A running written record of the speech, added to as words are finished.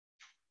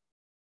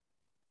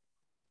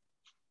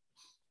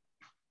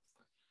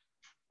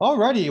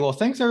Alrighty, well,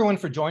 thanks everyone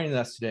for joining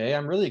us today.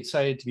 I'm really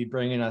excited to be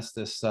bringing us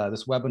this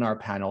webinar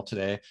panel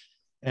today.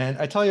 And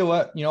I tell you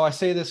what, I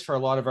say this for a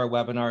lot of our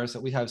webinars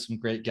that we have some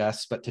great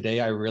guests, but today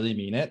I really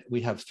mean it.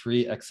 We have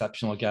three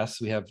exceptional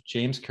guests. We have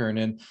James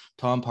Kernan,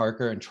 Tom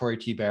Parker, and Troy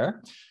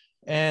Thibert.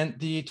 And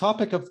the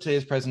topic of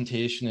today's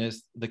presentation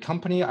is the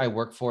company I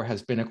work for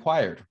has been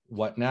acquired.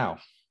 What now?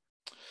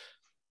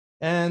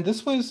 And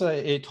this was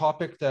a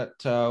topic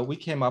that we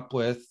came up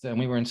with, and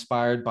we were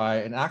inspired by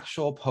an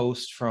actual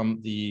post from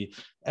the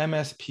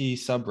MSP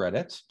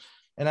subreddit.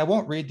 And I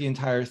won't read the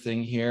entire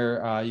thing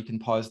here. You can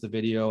pause the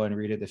video and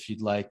read it if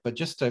you'd like, but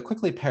just to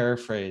quickly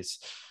paraphrase,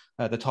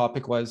 the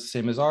topic was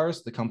same as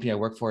ours. The company I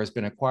work for has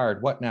been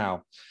acquired. What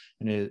now?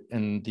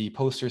 And the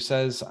poster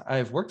says,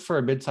 I've worked for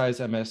a mid-sized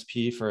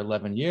MSP for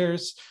 11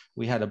 years.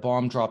 We had a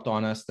bomb dropped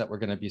on us that we're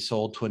going to be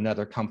sold to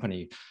another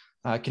company.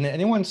 Can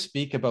anyone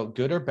speak about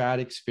good or bad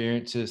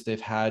experiences they've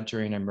had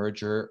during a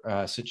merger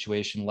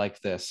situation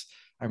like this?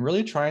 I'm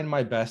really trying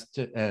my best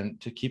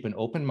to keep an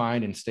open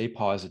mind and stay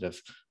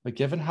positive. But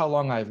given how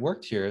long I've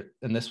worked here,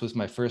 and this was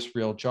my first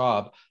real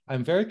job,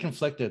 I'm very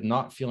conflicted,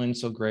 not feeling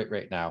so great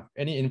right now.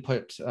 Any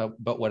input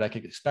about what I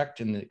could expect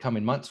in the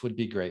coming months would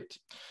be great.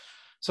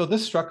 So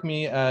this struck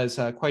me as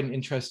quite an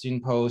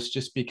interesting post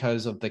just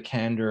because of the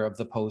candor of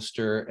the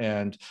poster,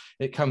 and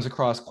it comes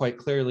across quite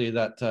clearly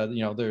that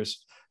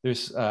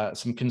there's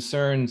some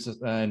concerns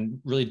and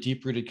really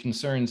deep-rooted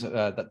concerns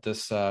that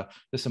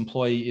this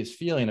employee is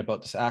feeling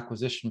about this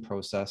acquisition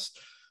process.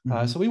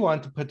 So we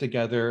wanted to put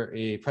together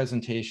a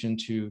presentation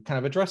to kind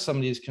of address some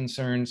of these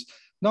concerns,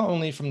 not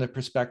only from the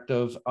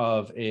perspective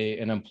of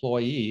an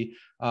employee,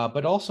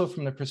 but also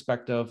from the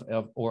perspective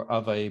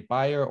of a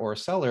buyer or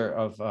seller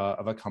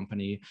of a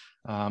company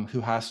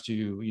who has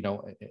to,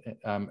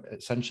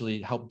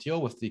 essentially help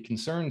deal with the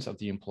concerns of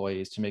the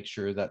employees to make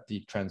sure that the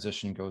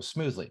transition goes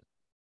smoothly.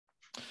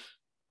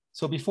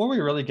 So before we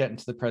really get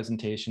into the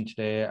presentation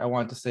today, I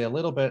want to say a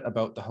little bit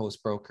about the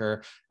host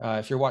broker.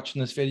 If you're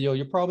watching this video,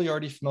 you're probably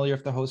already familiar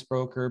with the host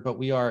broker, but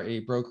we are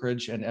a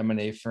brokerage and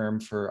M&A firm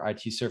for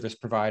IT service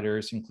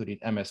providers, including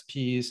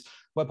MSPs,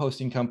 web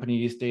hosting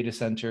companies, data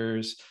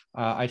centers,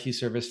 IT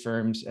service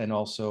firms, and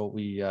also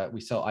we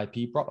sell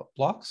IP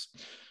blocks.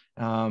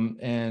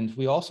 And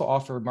we also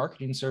offer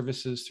marketing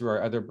services through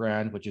our other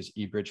brand, which is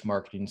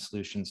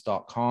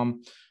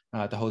ebridgemarketingsolutions.com.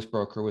 The host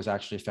broker was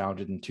actually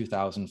founded in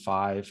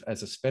 2005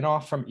 as a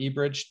spinoff from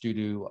eBridge due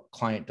to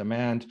client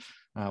demand.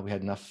 We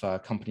had enough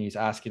companies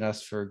asking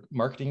us for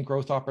marketing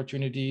growth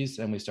opportunities,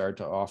 and we started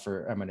to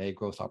offer M&A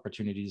growth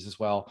opportunities as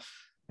well.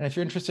 And if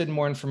you're interested in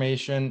more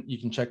information, you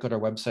can check out our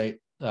website,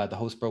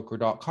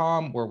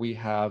 thehostbroker.com, where we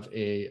have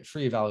a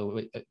free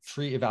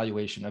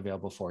evaluation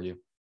available for you.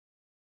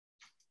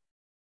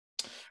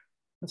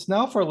 Let's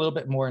now for a little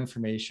bit more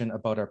information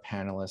about our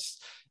panelists.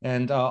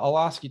 And I'll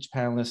ask each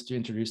panelist to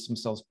introduce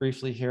themselves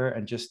briefly here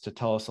and just to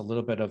tell us a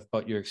little bit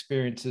about your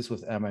experiences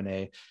with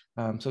M&A.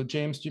 So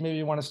James, do you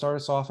maybe want to start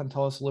us off and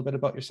tell us a little bit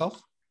about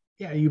yourself?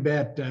 Yeah, you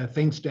bet.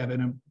 Thanks,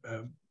 Devin.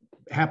 I'm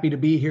happy to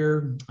be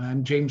here.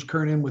 I'm James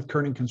Kernan with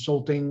Kernan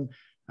Consulting.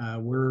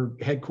 We're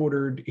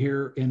headquartered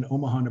here in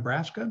Omaha,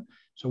 Nebraska.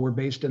 So we're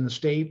based in the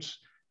States.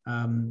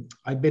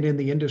 I've been in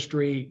the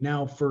industry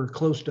now for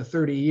close to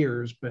 30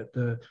 years, but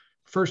the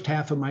first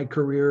half of my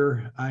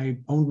career, I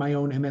owned my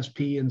own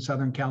MSP in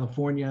Southern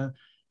California,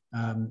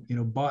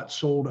 bought,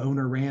 sold,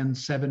 owner, ran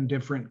 7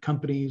 different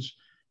companies,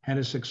 had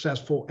a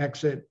successful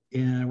exit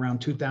in around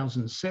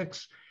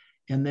 2006.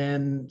 And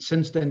then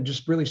since then,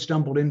 just really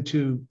stumbled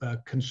into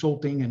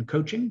consulting and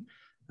coaching.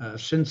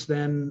 Since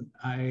then,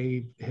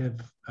 I have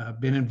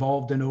been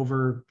involved in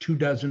over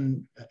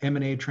 24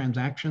 M&A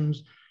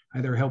transactions,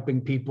 either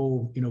helping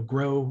people,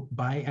 grow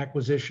by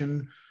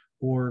acquisition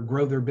or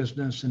grow their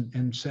business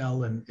and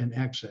sell and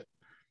exit.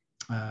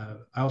 I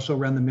also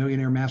run the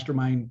Millionaire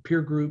Mastermind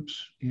peer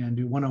groups and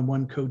do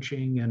one-on-one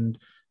coaching and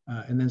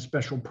then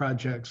special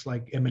projects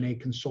like M&A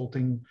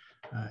consulting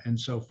and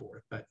so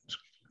forth. But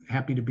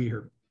happy to be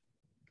here.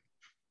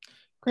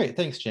 Great,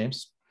 thanks,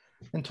 James.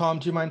 And Tom,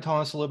 do you mind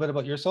telling us a little bit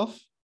about yourself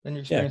and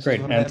your experiences? Yeah,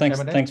 great. And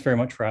thanks very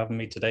much for having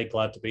me today.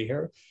 Glad to be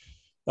here.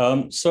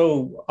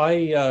 So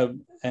I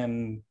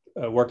am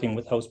working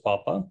with Host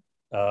Papa.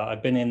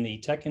 I've been in the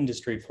tech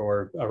industry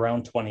for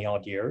around 20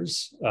 odd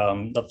years.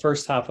 The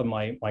first half of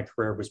my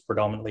career was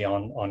predominantly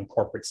on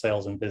corporate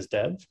sales and biz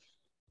dev.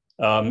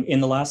 In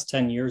the last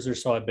 10 years or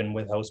so, I've been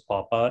with Host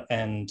Papa,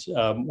 and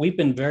we've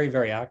been very,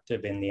 very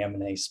active in the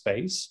M&A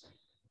space.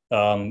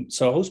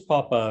 So Host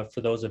Papa,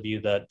 for those of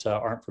you that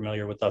aren't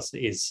familiar with us,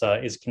 is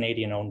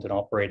Canadian owned and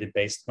operated,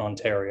 based in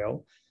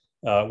Ontario.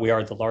 We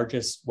are the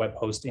largest web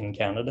host in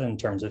Canada in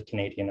terms of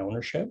Canadian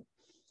ownership.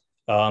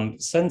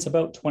 Since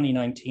about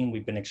 2019,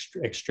 we've been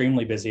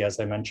extremely busy, as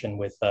I mentioned,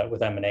 with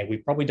M&A.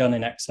 We've probably done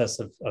in excess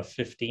of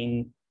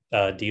 15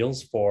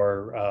 deals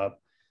for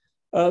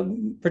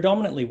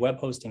predominantly web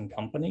hosting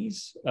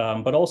companies,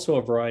 but also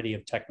a variety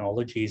of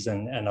technologies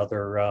and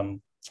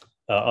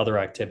other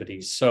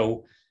activities.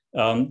 So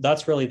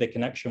That's really the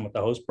connection with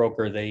the host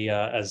broker. They,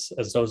 as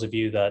those of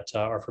you that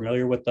are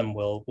familiar with them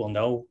will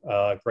know,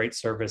 great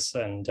service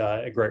and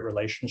a great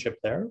relationship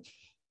there.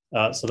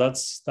 So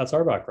that's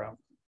our background.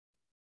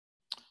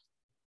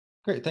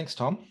 Great, thanks,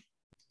 Tom.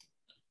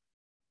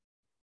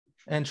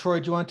 And Troy,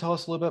 do you want to tell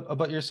us a little bit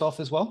about yourself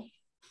as well?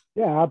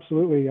 Yeah,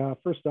 absolutely.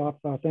 First off,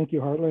 thank you,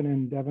 Hartland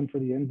and Devin, for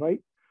the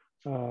invite.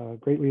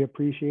 Greatly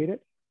appreciate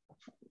it.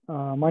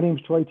 My name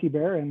is Troy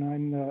Thibert, and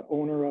I'm the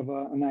owner of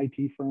an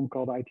IT firm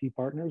called IT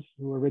Partners,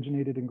 who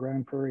originated in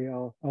Grand Prairie,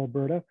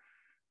 Alberta,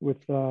 with,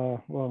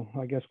 well,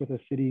 I guess with a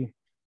city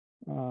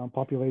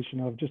population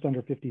of just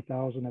under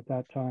 50,000 at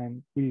that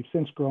time. We've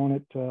since grown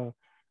it to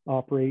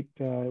operate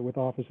with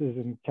offices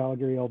in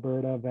Calgary,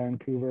 Alberta,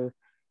 Vancouver,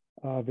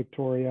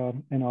 Victoria,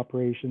 and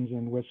operations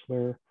in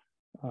Whistler,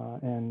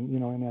 and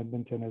in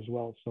Edmonton as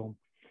well. So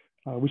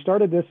we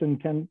started this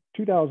in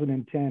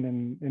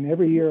 2010, and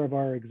every year of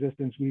our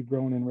existence, we've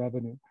grown in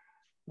revenue,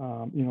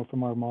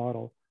 from our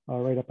model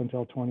right up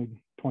until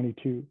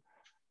 2022.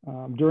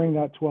 During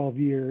that 12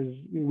 years,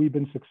 we've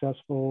been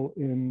successful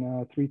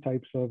in three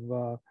types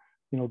of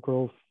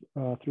growth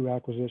through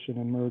acquisition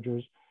and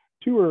mergers.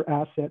 Two are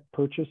asset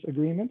purchase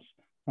agreements.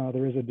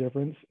 There is a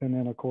difference. And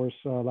then, of course,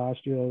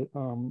 last year,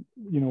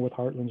 with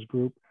Hartland's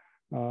group,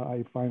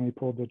 I finally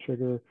pulled the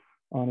trigger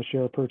on a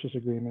share purchase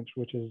agreement,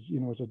 which is,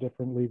 is a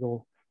different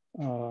legal,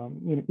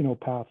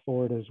 path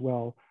forward as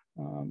well.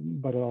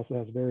 But it also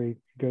has very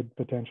good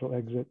potential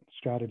exit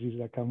strategies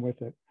that come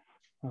with it.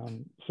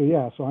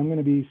 So I'm going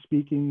to be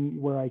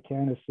speaking where I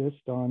can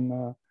assist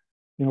on,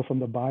 from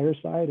the buyer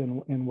side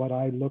and what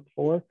I look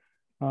for.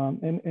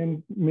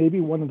 And maybe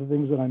one of the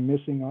things that I'm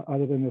missing,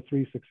 other than the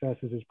three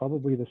successes, is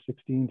probably the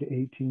 16 to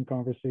 18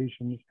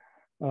 conversations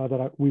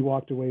that we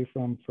walked away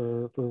from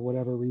for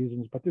whatever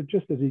reasons, but they're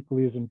just as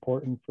equally as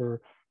important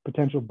for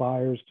potential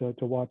buyers to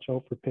watch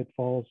out for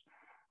pitfalls,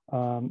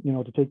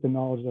 to take the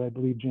knowledge that I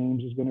believe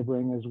James is going to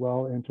bring as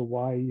well into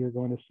why you're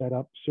going to set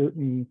up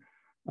certain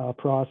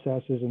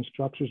processes and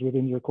structures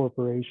within your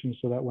corporation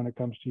so that when it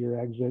comes to your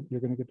exit,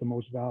 you're going to get the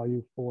most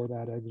value for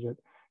that exit.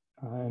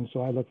 And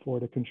so I look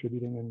forward to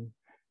contributing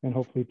and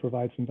hopefully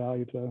provide some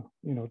value to,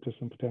 to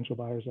some potential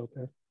buyers out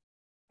there.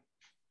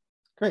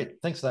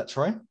 Great, thanks for that,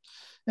 Troy.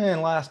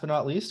 And last but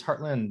not least,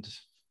 Hartland.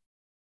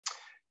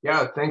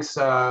 Yeah, thanks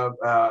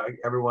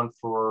everyone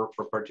for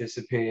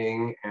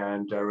participating,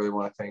 and I really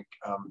want to thank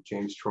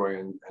James, Troy,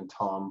 and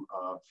Tom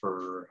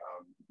for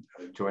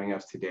joining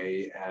us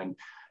today. And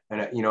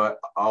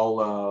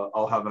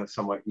I'll have a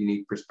somewhat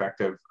unique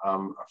perspective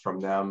from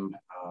them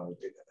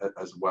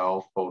as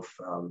well, both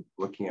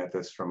looking at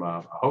this from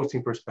a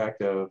hosting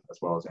perspective, as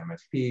well as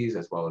MSPs,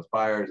 as well as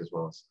buyers, as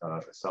well as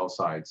the sell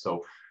side.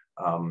 So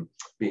I'm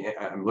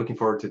looking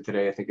forward to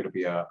today. I think it'll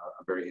be a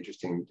very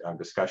interesting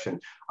discussion.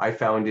 I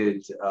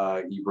founded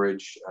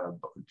eBridge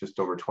just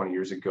over 20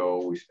 years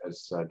ago.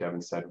 As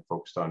Devin said,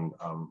 focused on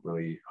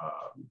really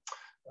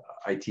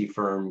IT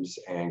firms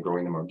and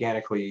growing them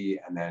organically.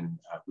 And then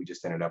we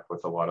just ended up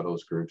with a lot of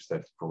those groups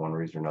that for one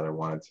reason or another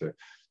wanted to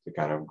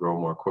kind of grow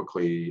more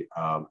quickly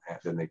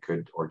than they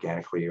could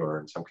organically, or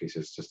in some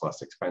cases just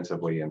less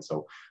expensively. And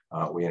so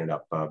we ended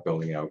up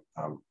building out,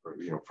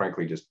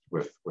 frankly, just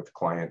with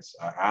clients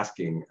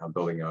asking,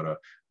 building out a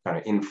kind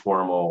of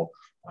informal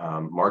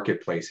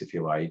marketplace, if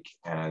you like,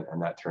 and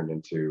that turned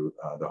into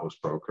the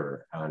host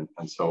broker. And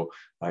so,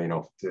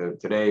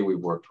 today we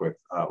worked with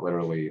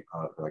literally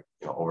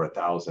over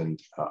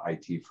 1,000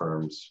 IT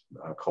firms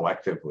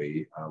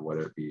collectively,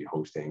 whether it be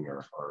hosting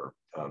or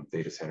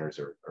data centers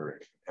or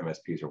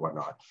MSPs or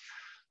whatnot.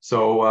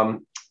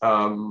 So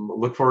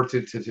look forward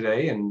to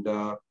today, and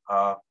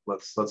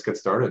let's get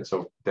started.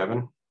 So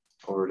Devin,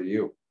 over to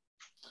you.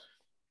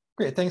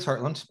 Great, thanks,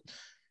 Hartland.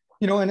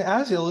 And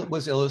as it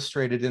was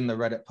illustrated in the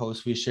Reddit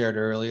post we shared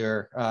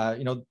earlier,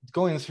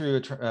 going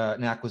through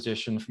an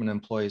acquisition from an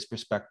employee's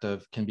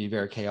perspective can be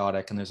very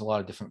chaotic, and there's a lot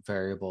of different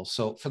variables.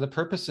 So for the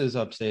purposes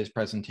of today's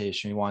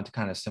presentation, we want to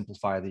kind of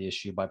simplify the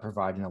issue by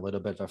providing a little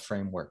bit of a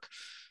framework.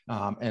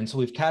 And so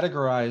we've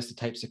categorized the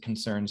types of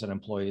concerns that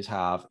employees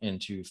have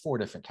into 4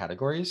 different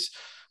categories.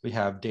 We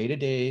have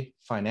day-to-day,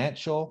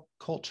 financial,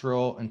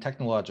 cultural, and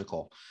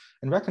technological.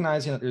 And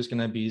recognizing that there's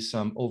going to be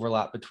some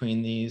overlap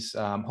between these,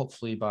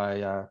 hopefully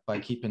by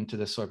keeping to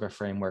this sort of a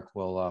framework,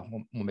 we'll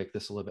make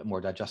this a little bit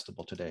more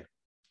digestible today.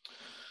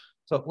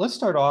 So let's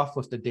start off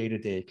with the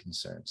day-to-day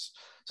concerns.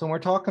 So when we're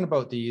talking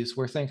about these,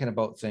 we're thinking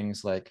about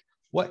things like,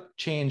 what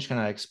change can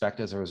I expect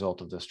as a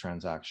result of this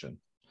transaction?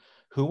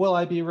 Who will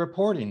I be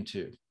reporting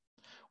to?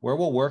 Where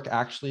will work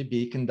actually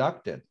be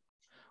conducted?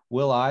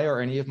 Will I or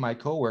any of my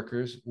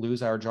coworkers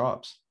lose our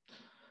jobs?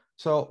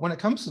 So when it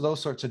comes to those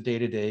sorts of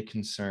day-to-day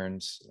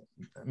concerns,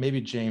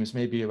 maybe James,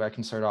 maybe I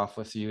can start off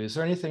with you. Is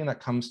there anything that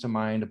comes to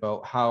mind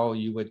about how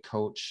you would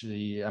coach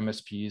the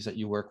MSPs that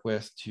you work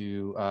with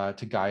to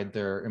guide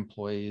their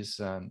employees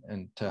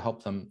and to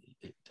help them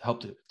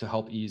help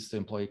ease the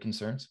employee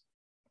concerns?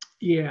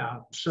 Yeah.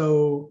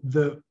 So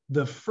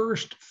the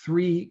first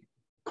 3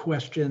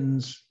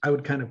 questions I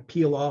would kind of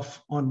peel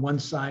off on one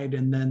side,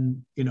 and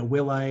then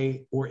will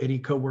I or any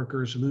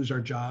coworkers lose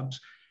our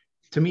jobs?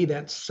 to me,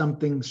 that's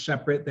something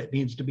separate that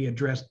needs to be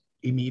addressed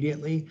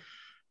immediately.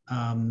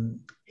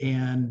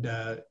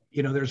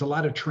 There's a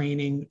lot of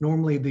training.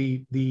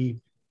 Normally the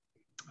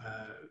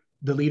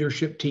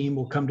leadership team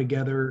will come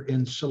together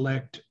and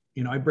select,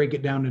 I break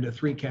it down into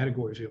 3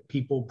 categories,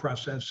 people,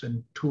 process,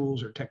 and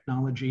tools or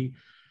technology.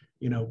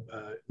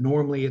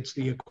 Normally it's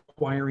the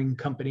acquiring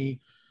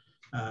company.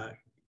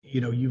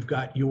 You've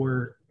got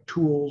your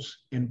tools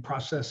and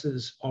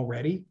processes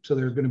already. So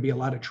there's going to be a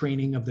lot of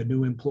training of the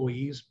new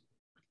employees.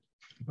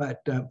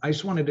 But I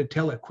just wanted to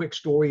tell a quick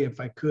story, if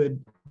I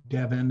could,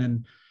 Devin,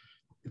 and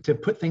to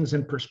put things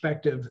in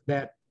perspective,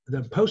 that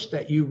the post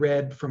that you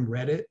read from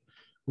Reddit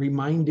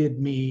reminded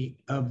me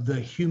of the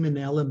human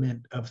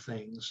element of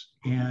things.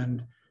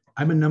 And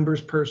I'm a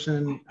numbers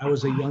person. I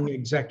was a young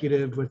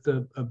executive with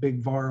a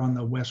big VAR on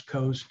the West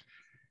Coast.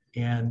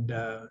 And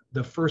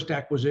the first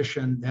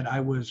acquisition that I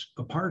was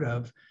a part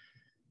of,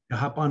 to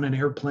hop on an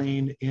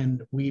airplane,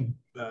 and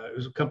it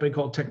was a company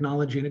called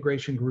Technology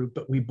Integration Group,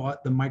 but we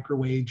bought the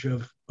microwave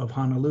of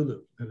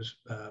Honolulu.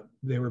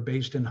 They were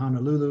based in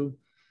Honolulu.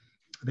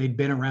 They'd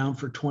been around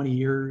for 20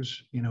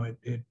 years.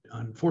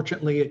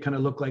 Unfortunately, it kind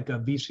of looked like a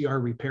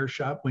VCR repair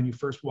shop when you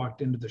first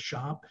walked into the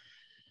shop.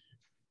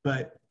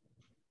 But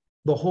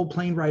the whole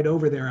plane ride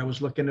over there, I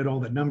was looking at all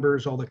the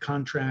numbers, all the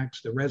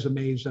contracts, the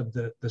resumes of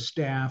the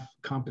staff,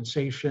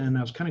 compensation.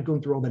 I was kind of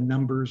going through all the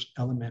numbers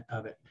element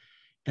of it.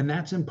 And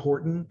that's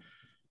important.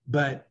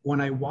 But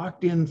when I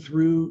walked in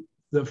through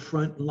the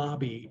front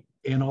lobby,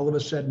 and all of a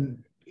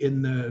sudden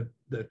in the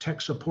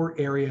tech support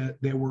area,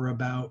 there were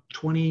about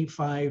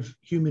 25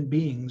 human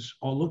beings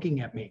all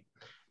looking at me.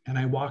 And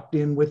I walked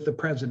in with the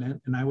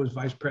president, and I was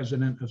vice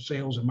president of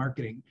sales and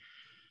marketing.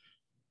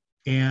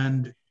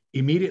 And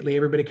immediately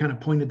everybody kind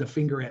of pointed the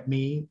finger at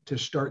me to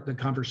start the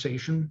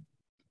conversation.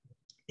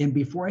 And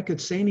before I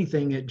could say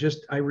anything,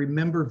 I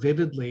remember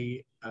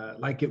vividly,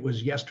 like it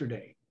was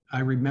yesterday. I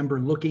remember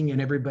looking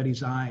in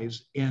everybody's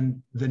eyes,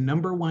 and the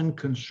number one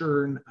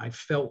concern I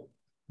felt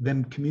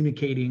them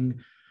communicating,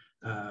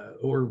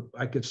 or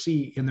I could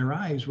see in their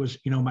eyes, was,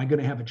 am I going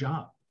to have a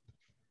job?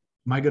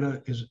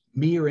 Is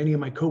me or any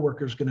of my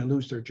coworkers going to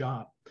lose their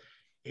job?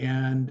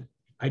 And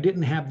I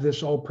didn't have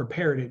this all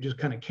prepared. It just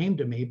kind of came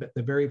to me. But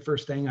the very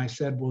first thing I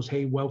said was,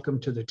 hey,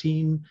 welcome to the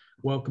team.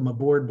 Welcome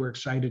aboard. We're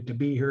excited to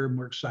be here, and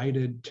we're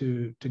excited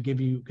to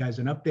give you guys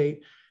an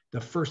update. The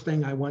first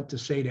thing I want to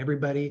say to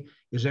everybody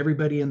is,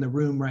 everybody in the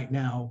room right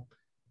now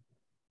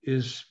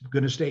is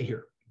going to stay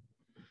here.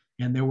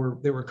 And there were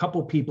a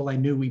couple people I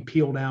knew we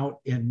peeled out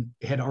and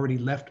had already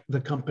left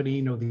the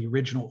company. The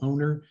original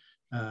owner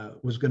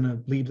was going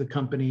to leave the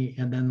company,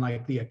 and then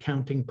like the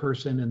accounting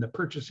person and the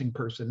purchasing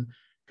person,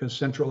 because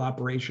central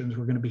operations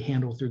were going to be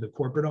handled through the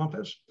corporate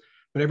office.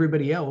 But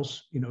everybody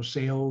else,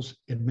 sales,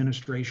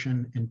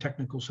 administration, and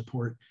technical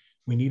support,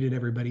 we needed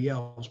everybody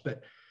else.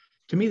 But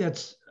to me,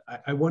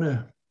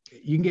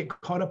 you can get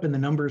caught up in the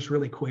numbers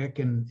really quick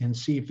and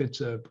see if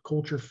it's a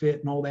culture fit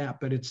and all that,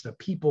 but it's the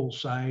people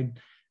side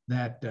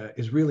that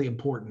is really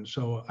important.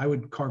 So I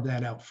would carve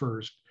that out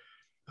first.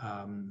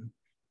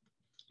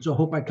 So I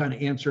hope I kind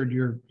of answered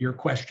your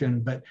question,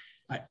 but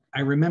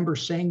I remember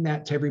saying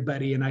that to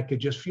everybody, and I could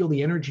just feel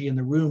the energy in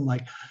the room,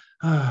 like,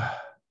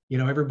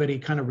 everybody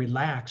kind of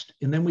relaxed.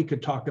 And then we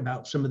could talk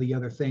about some of the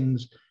other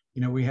things.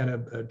 We had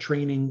a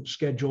training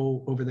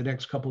schedule over the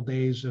next couple of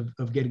days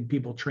of getting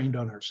people trained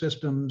on our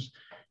systems,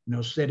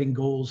 setting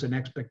goals and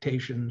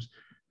expectations.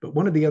 But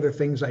one of the other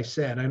things I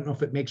said, I don't know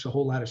if it makes a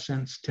whole lot of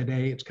sense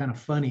today, it's kind of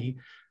funny,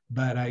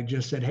 but I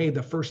just said, hey,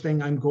 the first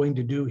thing I'm going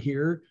to do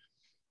here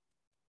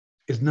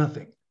is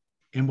nothing.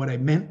 And what I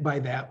meant by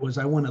that was,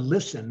 I want to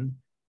listen.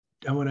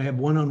 I want to have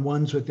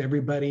one-on-ones with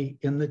everybody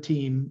in the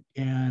team.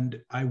 And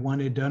I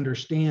wanted to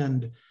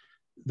understand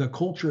the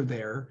culture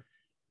there.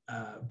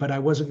 But I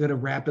wasn't going to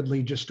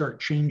rapidly just start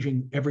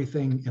changing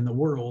everything in the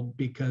world,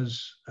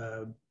 because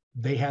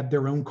they had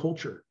their own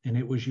culture and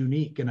it was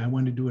unique. And I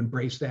wanted to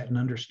embrace that and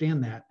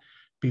understand that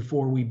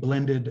before we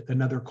blended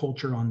another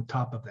culture on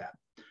top of that.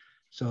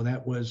 So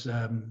that was,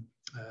 I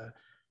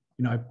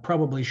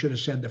probably should have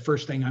said the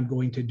first thing I'm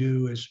going to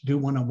do is do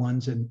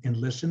one-on-ones and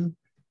listen.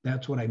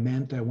 That's what I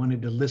meant. I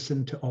wanted to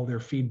listen to all their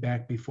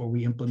feedback before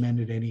we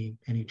implemented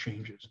any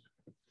changes.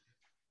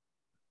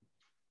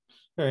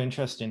 Very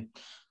interesting.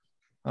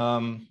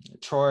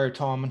 Troy,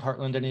 Tom, and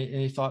Hartland,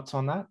 any thoughts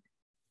on that?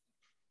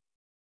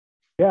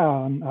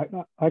 Yeah,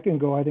 I can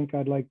go. I think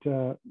I'd like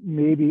to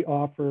maybe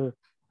offer,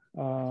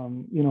 I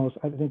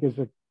think is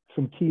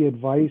some key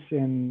advice,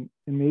 and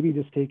maybe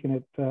just taking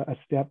it a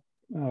step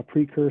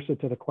precursor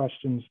to the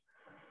questions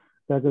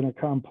that are going to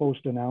come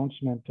post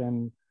announcement,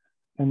 and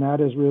that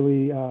is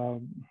really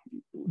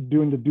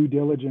doing the due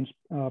diligence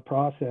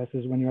process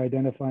is when you're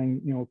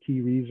identifying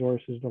key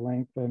resources, the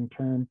length and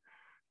term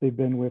they've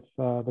been with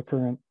the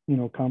current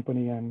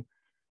company, and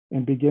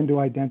begin to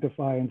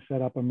identify and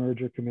set up a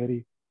merger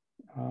committee.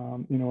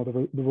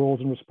 The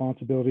roles and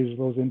responsibilities of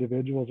those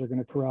individuals are going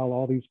to corral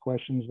all these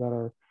questions that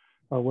are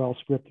well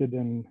scripted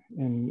and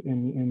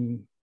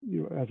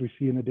as we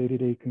see in the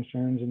day-to-day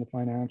concerns and the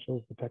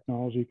financials, the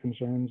technology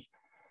concerns.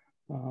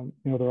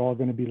 they're all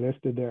going to be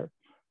listed there.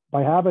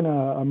 By having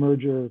a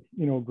merger,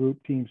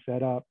 group team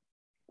set up,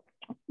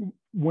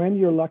 when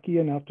you're lucky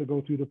enough to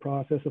go through the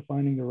process of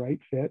finding the right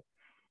fit,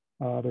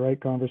 the right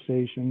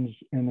conversations,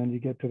 and then you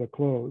get to the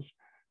close,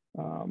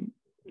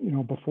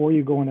 before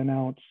you go and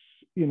announce,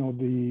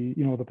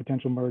 the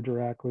potential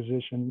merger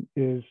acquisition,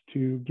 is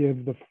to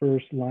give the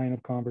first line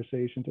of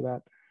conversation to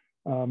that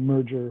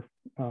merger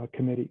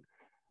committee.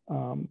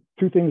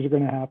 Two things are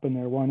going to happen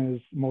there. One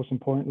is, most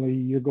importantly,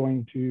 you're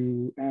going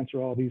to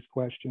answer all these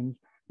questions.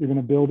 You're going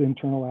to build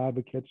internal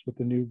advocates with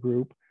the new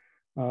group.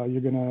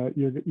 You're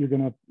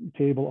gonna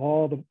table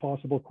all the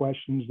possible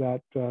questions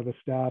that the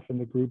staff and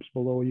the groups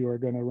below you are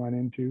going to run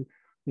into.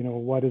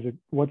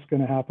 What's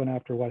going to happen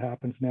after what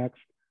happens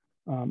next,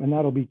 and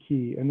that'll be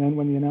key. And then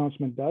when the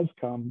announcement does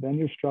come, then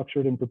you're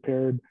structured and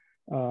prepared,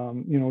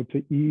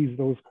 to ease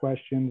those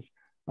questions.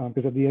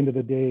 Because at the end of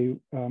the day,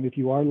 if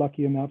you are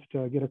lucky enough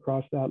to get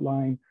across that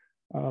line,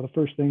 the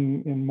first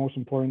thing and most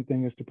important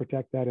thing is to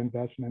protect that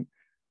investment.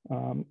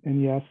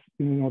 And yes,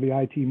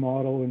 the IT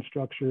model and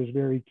structure is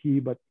very key,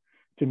 but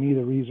to me,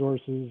 the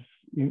resources,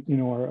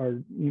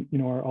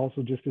 are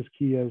also just as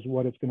key as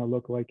what it's going to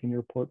look like in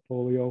your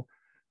portfolio,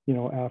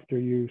 after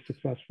you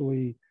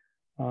successfully,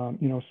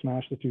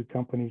 smash the two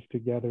companies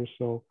together.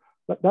 So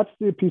that's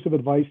the piece of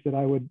advice that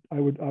I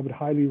would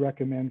highly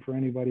recommend for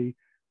anybody,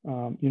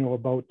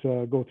 about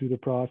go through the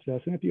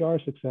process. And if you are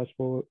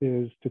successful,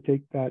 is to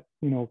take that,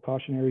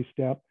 cautionary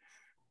step,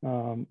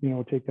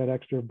 take that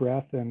extra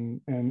breath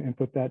and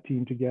put that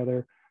team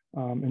together.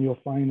 And you'll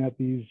find that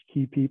these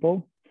key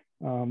people,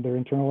 they're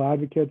internal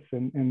advocates,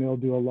 and they'll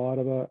do a lot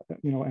of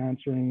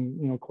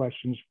answering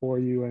questions for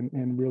you,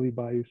 and really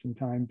buy you some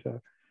time to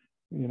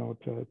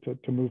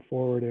move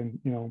forward, and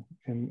in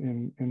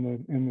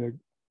the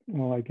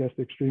I guess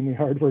the extremely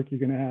hard work you're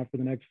going to have for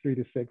the next 3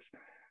 to 6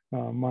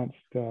 months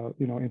to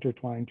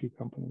intertwine two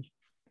companies.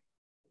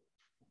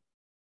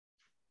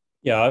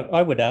 Yeah,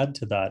 I would add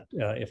to that,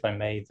 if I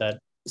may, that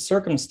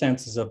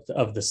circumstances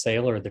of the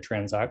sale or the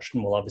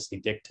transaction will obviously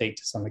dictate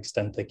to some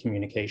extent the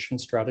communication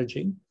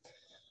strategy.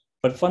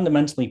 But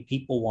fundamentally,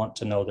 people want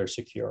to know they're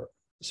secure.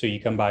 So you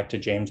come back to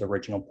James'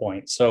 original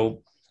point.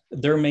 So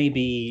there may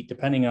be,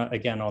 depending on,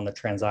 again, on the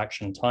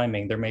transaction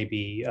timing, there may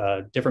be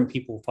different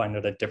people find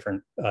it at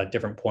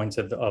different points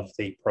of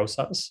the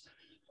process.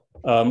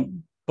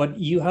 But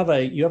you have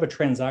a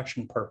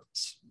transaction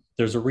purpose.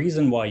 There's a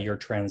reason why you're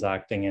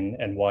transacting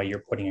and why you're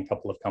putting a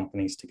couple of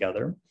companies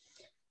together.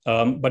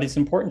 But it's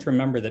important to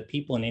remember that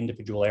people in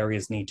individual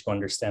areas need to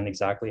understand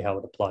exactly how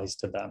it applies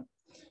to them.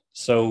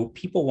 So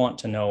people want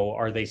to know,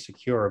 are they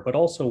secure, but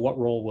also what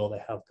role will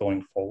they have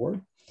going forward?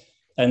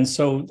 And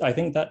so I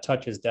think that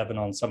touches, Devin,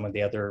 on some of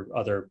the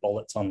other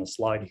bullets on the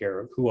slide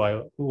here. Who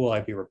will I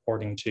be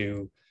reporting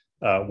to?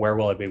 Where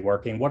will I be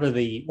working? What are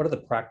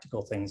the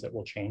practical things that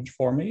will change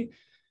for me?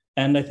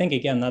 And I think,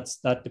 again,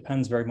 that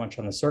depends very much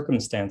on the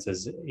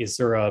circumstances.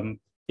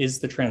 Is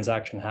the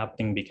transaction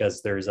happening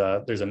because there's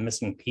a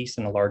missing piece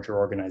in a larger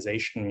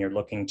organization and you're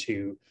looking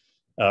to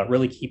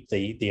really keep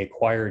the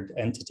acquired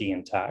entity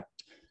intact?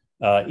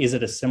 Is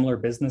it a similar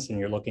business and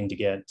you're looking to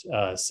get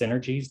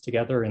synergies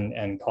together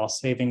and cost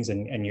savings,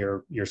 and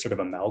you're sort of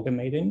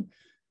amalgamating?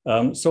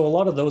 So a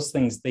lot of those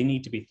things, they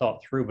need to be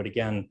thought through. But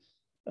again,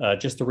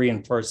 just to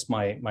reinforce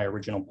my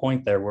original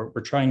point there,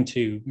 we're trying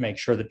to make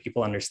sure that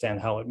people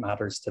understand how it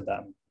matters to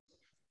them.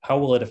 How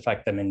will it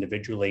affect them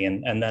individually?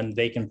 And then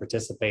they can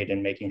participate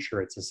in making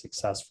sure it's a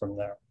success from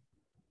there.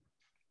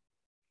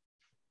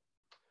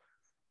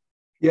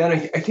 Yeah,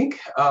 and I think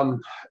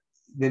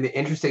the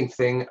interesting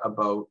thing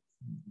about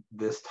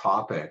this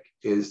topic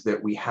is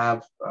that we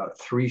have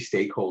 3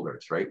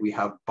 stakeholders, right? We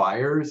have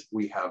buyers,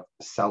 we have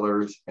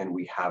sellers, and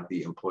we have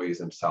the employees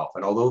themselves.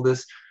 And although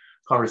this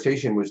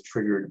conversation was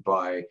triggered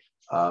by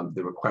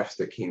the request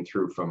that came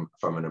through from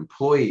an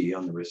employee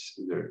on the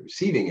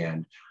receiving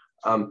end,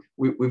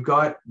 we've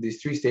got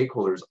these 3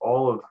 stakeholders,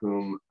 all of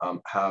whom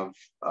have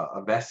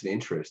a vested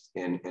interest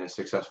in a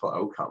successful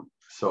outcome.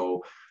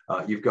 So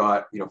you've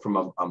got,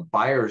 from a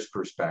buyer's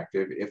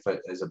perspective, if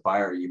as a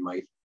buyer you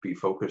might be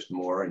focused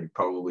more, and you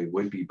probably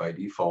would be by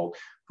default,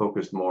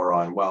 focused more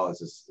on, well, is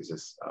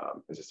this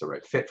the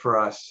right fit for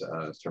us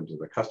in terms of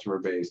the customer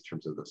base, in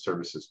terms of the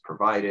services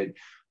provided,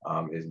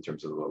 is in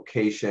terms of the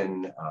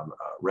location,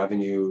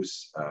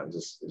 revenues,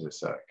 is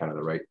this kind of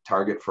the right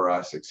target for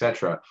us,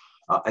 etc.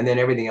 And then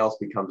everything else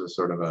becomes a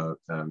sort of a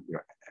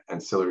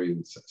ancillary,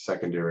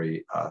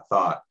 secondary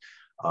thought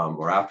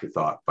or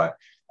afterthought. But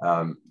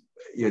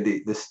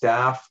the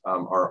staff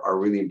are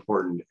really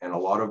important, and a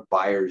lot of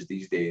buyers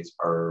these days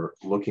are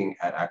looking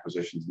at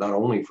acquisitions not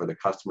only for the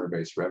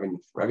customer-based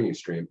revenue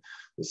stream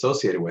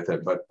associated with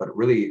it, but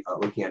really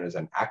looking at it as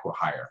an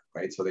acqui-hire,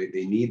 right? So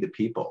they need the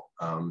people,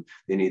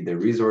 they need the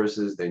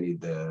resources, they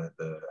need the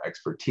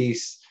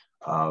expertise,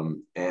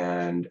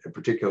 and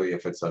particularly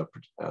if it's a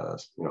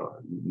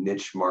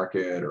niche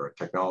market or a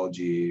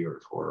technology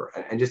or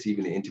just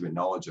even the intimate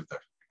knowledge of the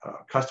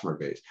customer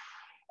base,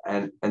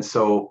 and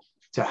so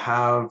to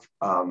have,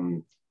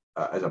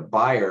 as a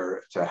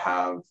buyer, to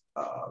have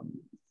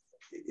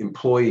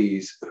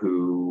employees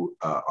who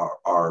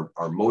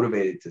are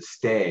motivated to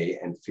stay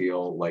and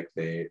feel like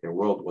their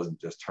world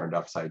wasn't just turned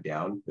upside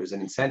down. There's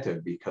an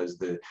incentive because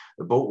the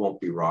boat won't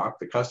be rocked,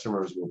 the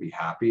customers will be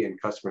happy,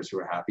 and customers who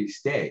are happy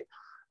stay.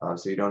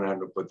 So you don't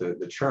end up with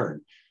the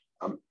churn.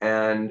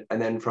 And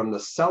then from the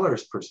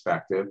seller's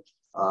perspective,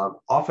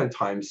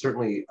 oftentimes,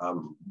 certainly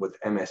with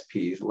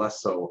MSPs,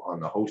 less so on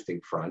the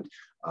hosting front,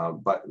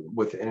 but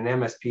within an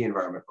MSP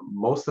environment,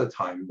 most of the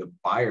time, the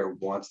buyer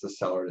wants the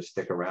seller to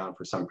stick around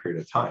for some period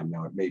of time.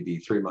 Now, it may be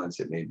 3 months,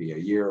 it may be a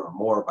year or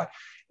more, but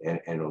and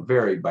it'll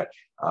vary, but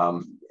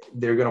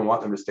they're going to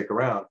want them to stick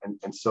around.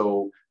 And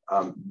so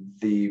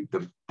the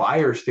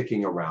buyer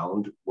sticking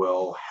around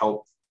will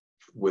help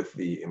with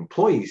the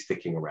employees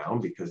sticking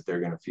around because they're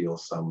going to feel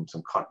some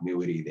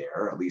continuity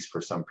there, at least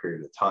for some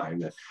period of time,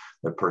 that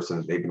the person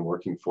that they've been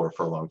working for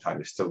a long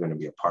time is still going to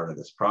be a part of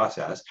this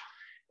process.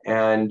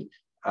 And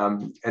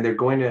they're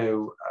going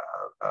to,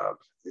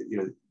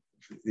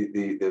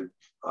 the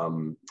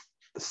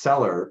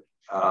seller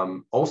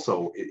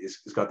also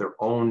has got their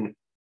own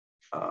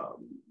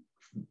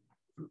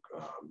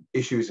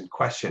issues and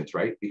questions,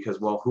 right? Because,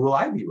 well, who will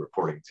I be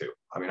reporting to?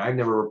 I mean, I've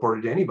never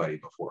reported to anybody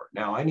before.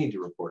 Now I need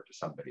to report to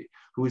somebody.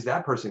 Who is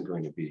that person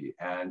going to be?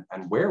 And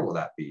where will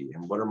that be?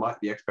 And what are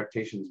the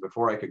expectations?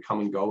 Before I could come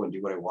and go and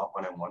do what I want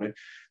when I wanted.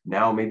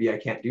 Now maybe I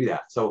can't do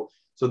that. So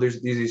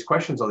there's these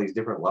questions on these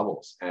different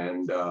levels,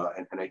 and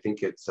I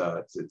think it's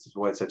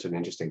why it's such an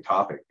interesting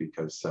topic,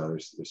 because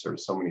there's sort of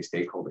so many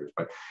stakeholders.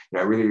 But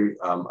I really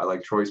I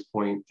like Troy's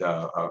point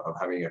of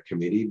having a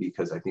committee,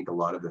 because I think a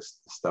lot of this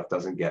stuff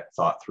doesn't get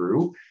thought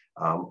through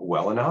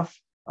well enough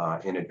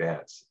in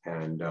advance,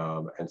 and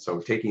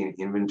so taking an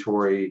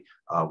inventory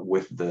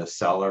with the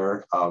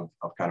seller of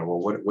kind of,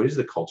 well, what is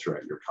the culture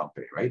at your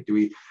company, right?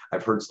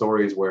 I've heard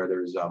stories where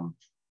there's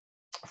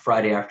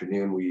Friday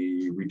afternoon,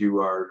 we do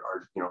our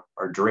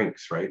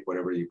drinks, right?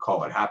 Whatever you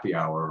call it, happy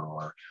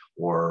hour,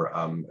 or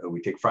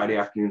we take Friday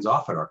afternoons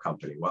off at our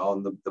company. Well,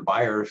 and the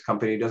buyer's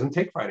company doesn't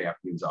take Friday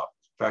afternoons off.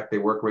 In fact, they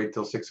work right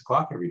till 6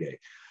 o'clock every day.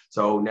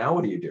 So now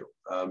what do? You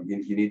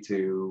need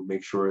to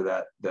make sure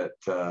that there's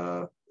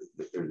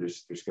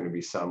going to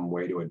be some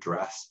way to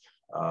address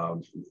a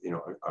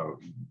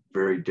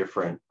very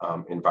different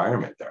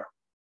environment there.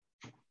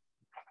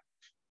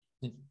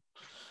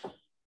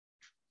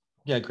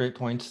 Yeah, great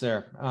points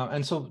there.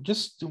 And so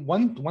just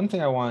one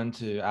thing I wanted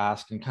to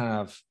ask, and kind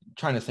of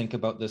trying to think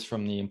about this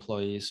from the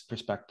employee's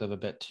perspective a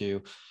bit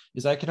too,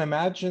 is I can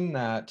imagine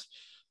that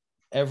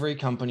every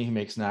company who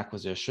makes an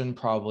acquisition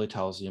probably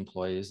tells the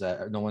employees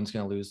that no one's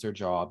going to lose their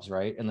jobs,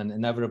 right? And then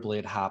inevitably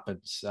it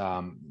happens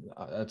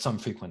at some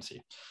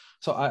frequency.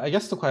 So I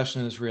guess the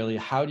question is really,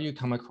 how do you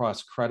come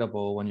across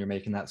credible when you're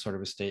making that sort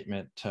of a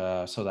statement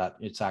so that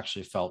it's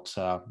actually felt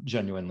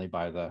genuinely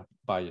by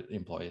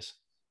employees?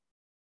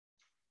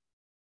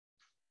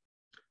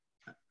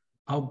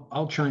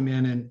 I'll chime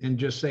in and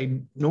just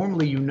say,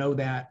 normally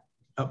that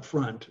up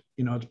front.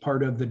 It's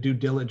part of the due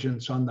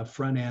diligence on the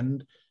front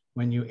end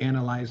when you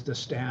analyze the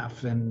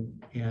staff,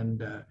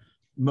 and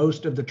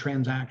most of the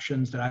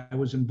transactions that I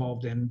was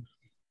involved in,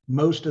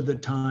 most of the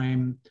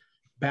time,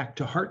 back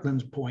to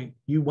Hartland's point,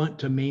 you want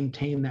to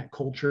maintain that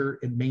culture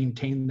and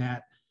maintain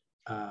that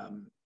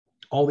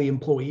all the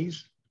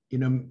employees.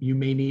 You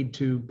may need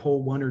to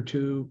pull one or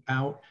two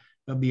out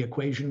of the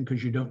equation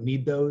because you don't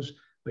need those,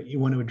 but you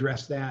want to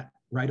address that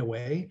right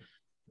away.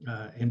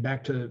 And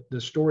back to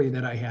the story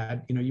that I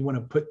had, you want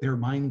to put their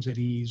minds at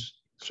ease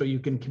so you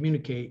can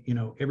communicate,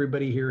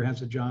 everybody here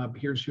has a job,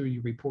 here's who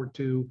you report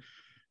to.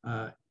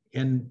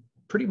 And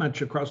pretty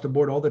much across the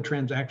board, all the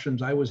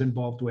transactions I was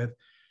involved with,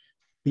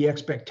 the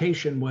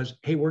expectation was,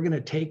 hey, we're going to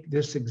take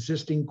this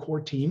existing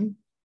core team,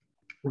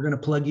 we're going to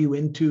plug you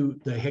into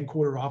the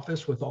headquarter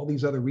office with all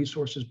these other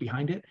resources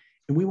behind it,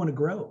 and we want to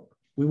grow.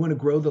 We want to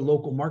grow the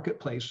local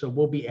marketplace. So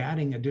we'll be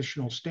adding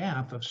additional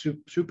staff of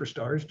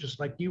superstars, just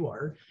like you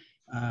are,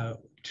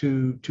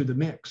 to the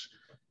mix.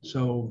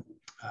 So,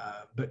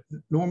 but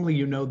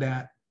normally,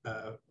 that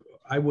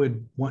I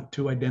would want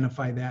to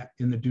identify that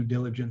in the due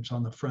diligence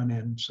on the front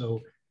end.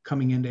 So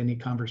coming into any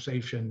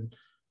conversation,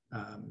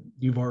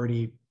 you've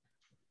already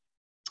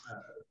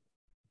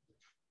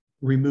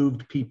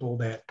removed people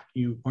that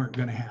you aren't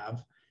going to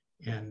have.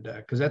 And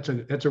because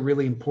that's a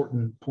really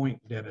important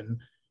point, Devin.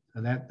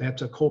 And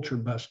that's a culture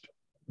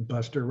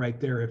buster right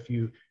there. If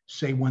you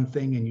say one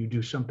thing and you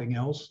do something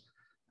else,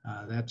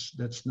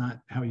 that's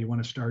not how you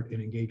want to start an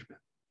engagement.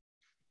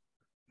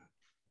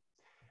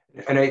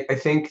 And I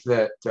think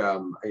that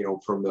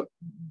from the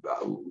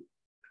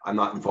I'm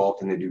not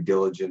involved in the due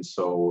diligence,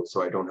 so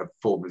I don't have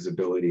full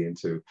visibility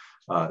into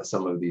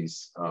some of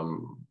these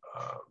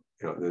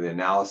the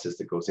analysis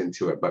that goes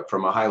into it. But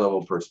from a high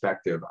level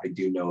perspective, I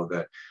do know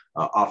that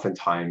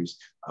oftentimes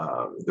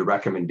the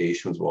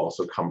recommendations will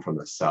also come from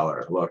the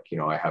seller. Look,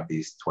 I have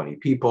these 20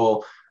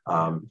 people.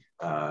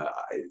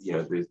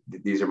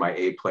 these are my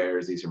A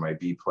players, these are my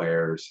B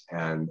players,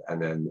 and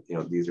then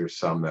these are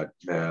some that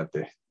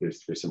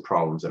there's some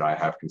problems that I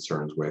have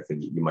concerns with,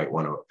 and you might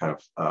want to kind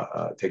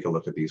of take a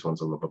look at these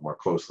ones a little bit more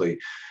closely.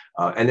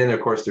 And then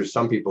of course there's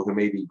some people who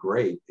may be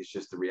great. It's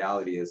just the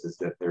reality is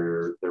that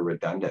they're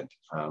redundant,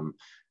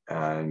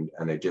 and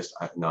they're just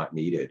not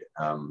needed.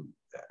 And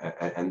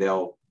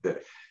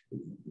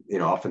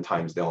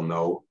oftentimes they'll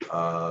know,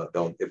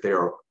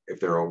 if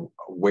they're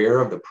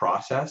aware of the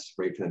process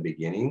right from the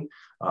beginning,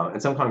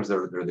 and sometimes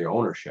they're the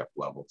ownership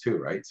level too,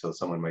 right? So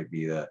someone might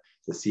be the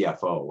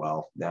CFO.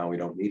 Well, now we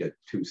don't need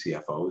two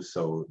CFOs,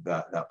 so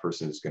that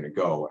person is going to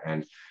go.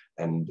 And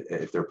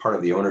if they're part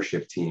of the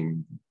ownership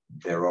team,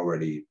 they're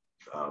already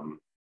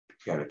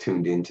kind of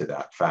tuned into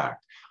that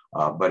fact.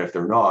 But if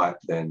they're not,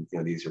 then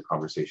these are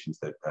conversations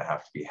that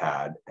have to be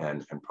had,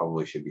 and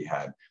probably should be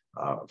had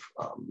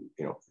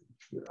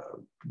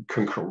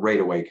right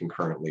away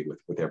concurrently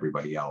with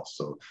everybody else,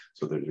 so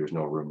that there's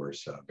no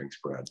rumors being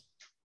spread.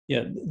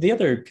 Yeah, the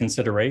other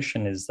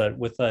consideration is that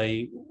with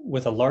a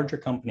larger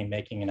company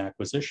making an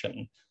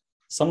acquisition,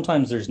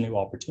 sometimes there's new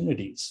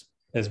opportunities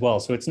as well.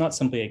 So it's not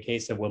simply a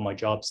case of, will my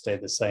job stay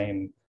the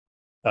same?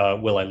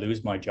 Will I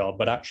lose my job?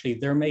 But actually,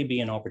 there may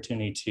be an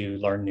opportunity to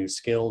learn new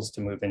skills,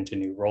 to move into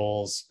new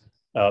roles.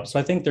 So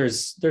I think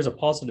there's a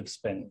positive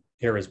spin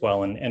here as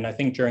well. And I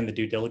think during the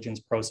due diligence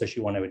process,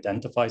 you want to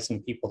identify some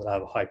people that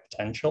have high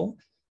potential,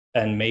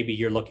 and maybe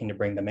you're looking to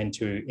bring them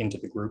into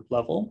the group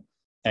level,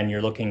 and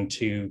you're looking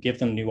to give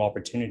them new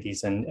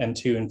opportunities and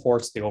to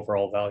enforce the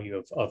overall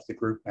value of the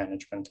group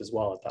management as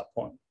well at that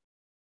point.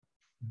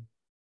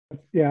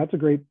 Yeah, that's a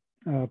great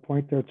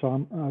point there,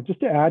 Tom.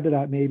 Just to add to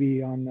that,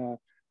 maybe on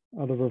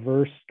the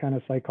reverse kind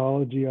of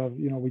psychology of,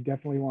 we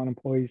definitely want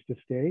employees to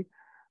stay.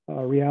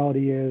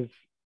 Reality is,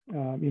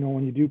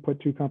 when you do put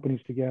two companies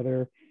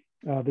together,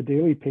 the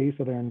daily pace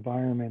of their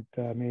environment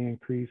may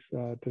increase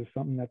to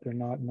something that they're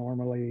not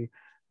normally,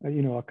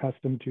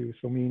 accustomed to.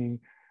 So meaning,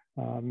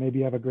 maybe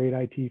you have a great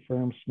IT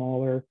firm,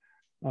 smaller,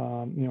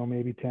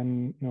 maybe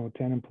 10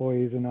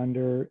 employees and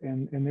under,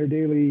 and their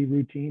daily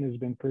routine has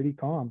been pretty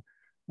calm.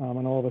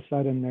 And all of a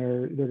sudden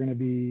they're going to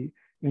be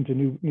into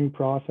new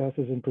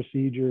processes and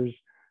procedures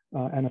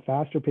and a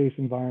faster paced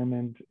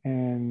environment.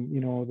 And,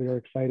 they're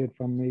excited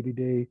from maybe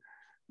day,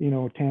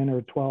 10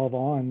 or 12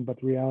 on, but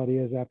the reality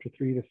is after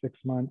 3 to 6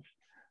 months,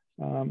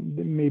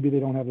 maybe they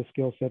don't have the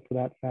skill set for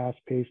that fast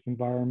paced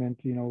environment,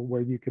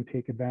 where you can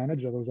take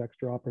advantage of those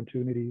extra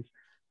opportunities,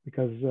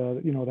 because,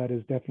 that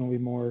is definitely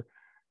more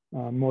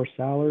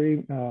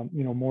salary,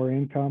 more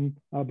income,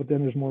 but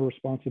then there's more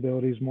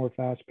responsibilities, more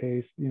fast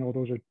paced,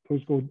 those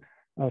go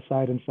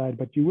side and side,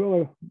 but you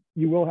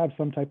will have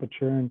some type of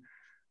churn,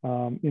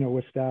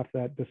 with staff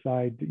that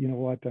decide,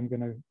 what, I'm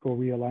going to go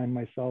realign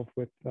myself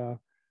with, my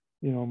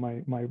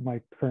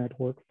current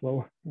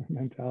workflow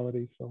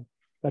mentality. So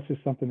that's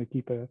just something to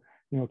keep in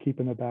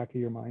the back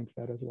of your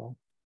mindset as well.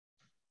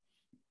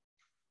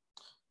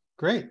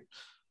 Great.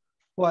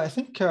 Well, I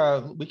think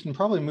we can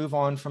probably move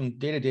on from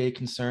day-to-day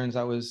concerns.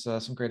 That was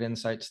some great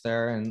insights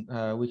there. And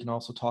we can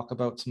also talk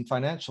about some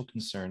financial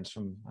concerns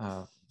from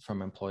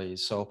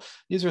employees. So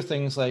these are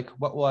things like,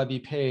 what will I be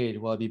paid?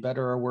 Will I be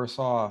better or worse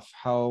off?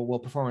 How will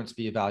performance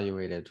be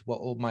evaluated?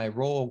 What will my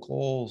role,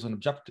 goals, and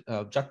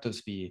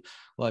objectives be?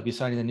 Will I be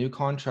signing a new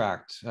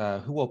contract?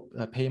 Who will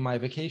pay my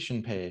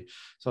vacation pay?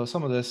 So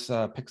some of this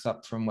picks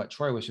up from what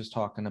Troy was just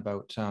talking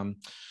about.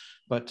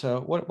 But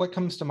what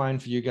comes to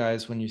mind for you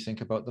guys when you think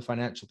about the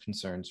financial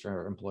concerns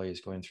for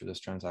employees going through this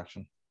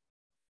transaction?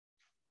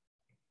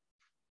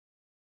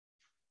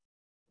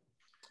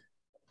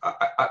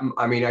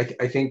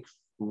 I think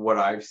what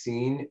I've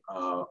seen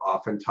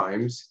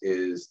oftentimes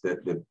is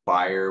that the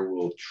buyer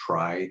will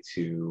try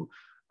to,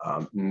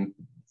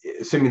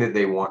 assuming that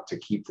they want to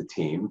keep the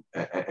team,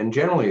 and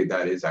generally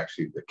that is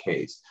actually the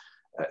case,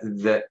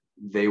 that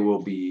they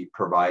will be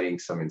providing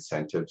some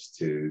incentives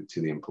to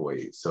the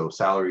employees. So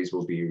salaries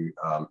will be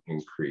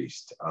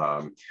increased,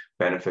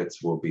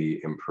 benefits will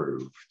be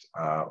improved,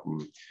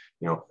 kind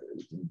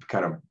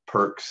of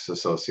perks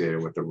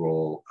associated with the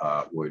role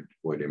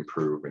would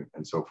improve,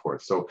 and so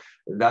forth. So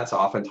that's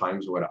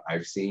oftentimes what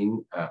I've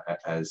seen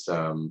as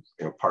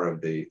part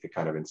of the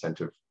kind of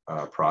incentive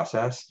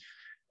process.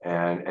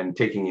 And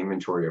taking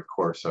inventory, of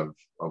course, of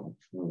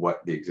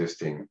what the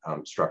existing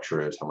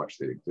structure is, how much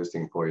the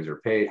existing employees are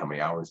paid, how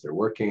many hours they're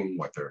working,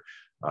 what their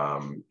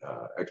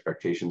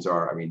expectations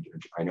are. I mean,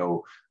 I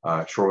know,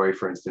 Troy,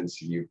 for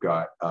instance, you've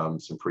got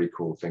some pretty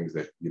cool things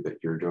that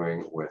you're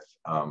doing with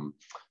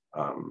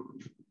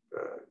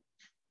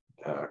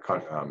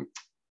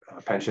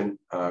pension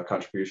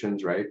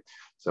contributions, right?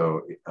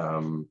 So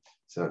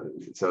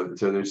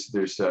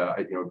there's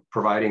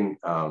providing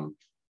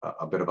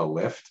a bit of a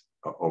lift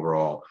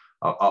overall.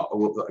 I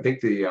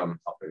think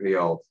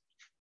I'll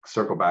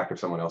circle back if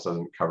someone else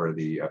doesn't cover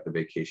the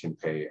vacation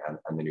pay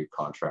and the new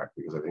contract,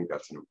 because I think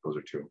those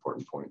are two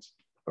important points.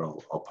 But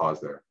I'll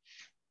pause there.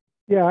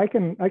 Yeah, I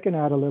can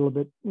add a little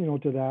bit,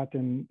 to that,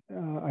 and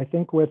I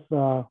think with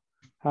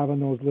having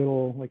those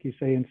little, like you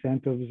say,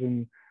 incentives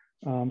and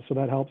So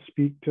that helps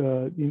speak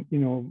to,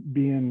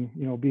 being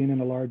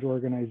in a large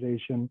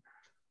organization,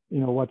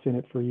 what's in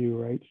it for you,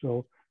 right?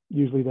 So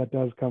usually that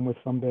does come with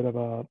some bit of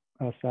a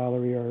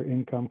salary or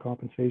income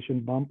compensation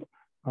bump,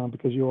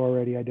 because you're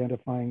already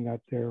identifying that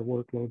their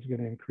workload is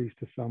going to increase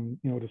to some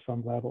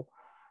level.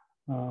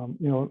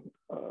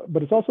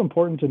 But it's also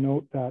important to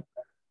note that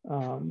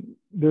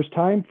there's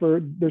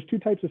two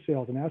types of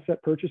sales. An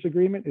asset purchase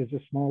agreement is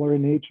just smaller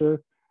in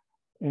nature,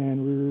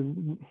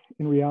 and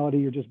in reality,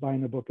 you're just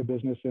buying the book of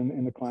business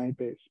and the client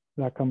base.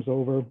 That comes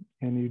over,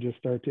 and you just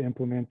start to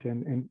implement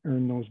and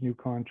earn those new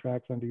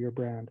contracts under your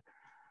brand.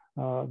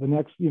 The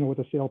next, with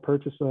the sale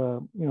purchase,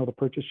 the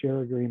purchase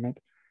share agreement,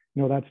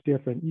 that's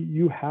different.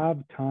 You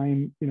have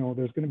time,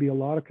 there's going to be a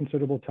lot of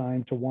considerable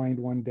time to wind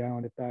one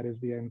down if that is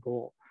the end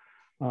goal.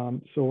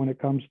 So when it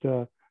comes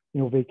to,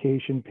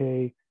 vacation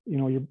pay,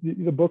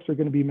 the books are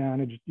going to be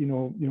managed,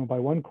 by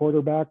one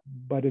quarterback,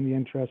 but in the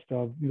interest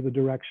of the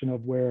direction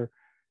of where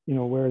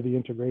the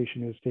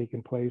integration is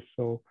taking place.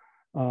 So,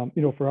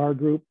 for our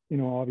group,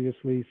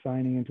 obviously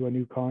signing into a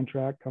new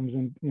contract comes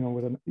in,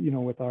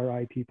 with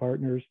our IT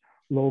partners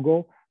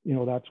logo,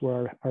 that's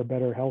where our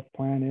better health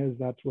plan is.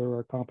 That's where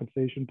our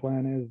compensation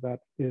plan is. That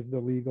is the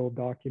legal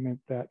document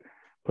that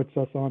puts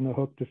us on the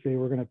hook to say,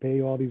 we're going to pay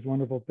you all these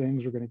wonderful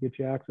things. We're going to get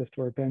you access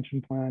to our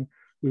pension plan.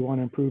 We want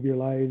to improve your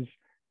lives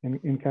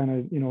and kind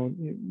of,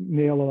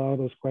 nail a lot of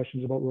those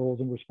questions about roles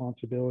and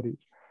responsibilities.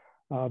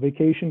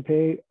 Vacation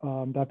pay,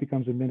 that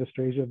becomes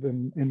administrative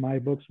in my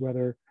books,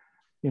 whether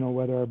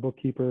our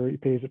bookkeeper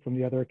pays it from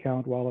the other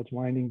account while it's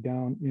winding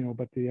down,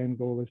 but the end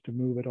goal is to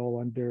move it all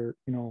under,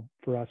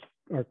 for us,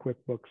 our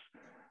QuickBooks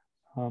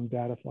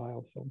data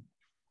file. So.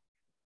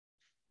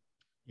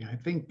 Yeah, I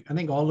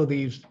think all of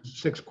these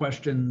 6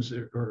 questions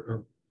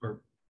are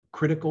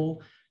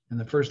critical. And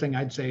the first thing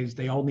I'd say is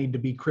they all need to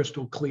be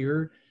crystal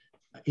clear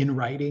in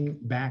writing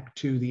back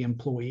to the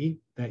employee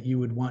that you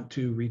would want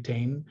to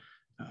retain.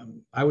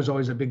 I was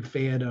always a big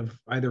fan of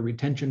either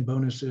retention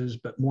bonuses,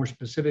 but more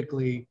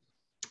specifically,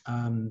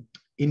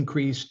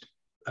 increased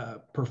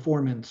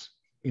performance,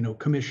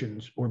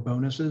 commissions or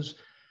bonuses.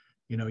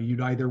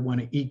 You'd either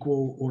want to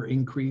equal or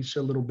increase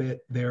a little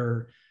bit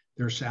their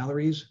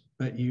salaries,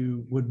 but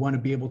you would want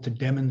to be able to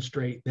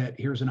demonstrate that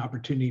here's an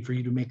opportunity for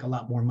you to make a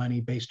lot more money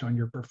based on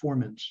your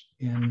performance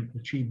in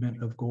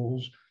achievement of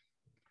goals.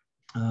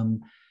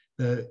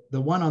 The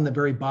one on the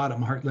very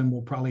bottom, Hartland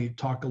will probably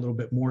talk a little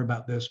bit more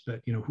about this,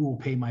 but who will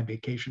pay my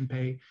vacation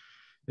pay?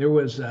 There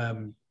was, I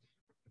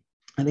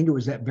think it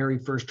was that very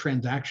first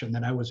transaction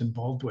that I was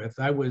involved with.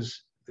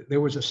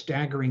 There was a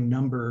staggering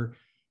number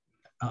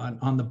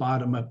on the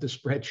bottom of the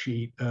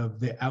spreadsheet of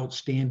the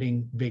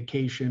outstanding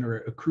vacation or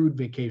accrued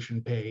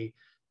vacation pay.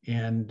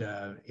 And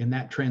in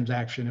that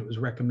transaction, it was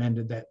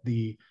recommended that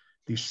the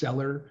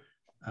seller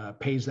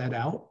pays that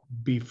out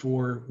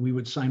before we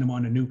would sign them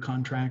on a new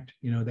contract.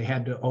 They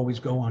had to always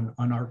go on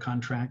our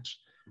contracts,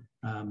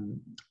 and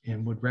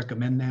would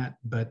recommend that.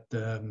 But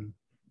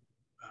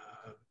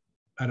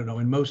I don't know,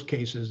 in most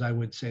cases, I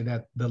would say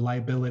that the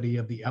liability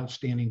of the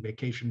outstanding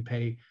vacation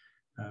pay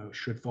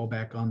should fall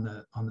back on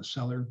the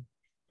seller.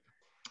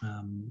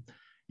 And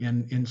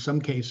in some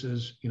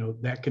cases,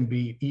 that can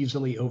be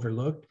easily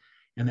overlooked,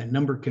 and that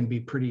number can be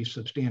pretty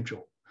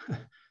substantial.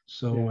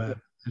 So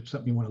it's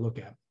something you want to look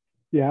at.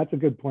 Yeah, that's a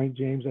good point,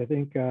 James. I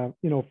think,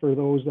 for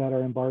those that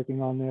are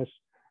embarking on this,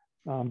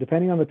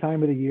 depending on the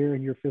time of the year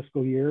and your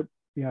fiscal year,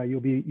 you'll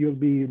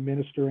be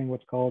administering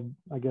what's called,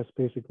 I guess,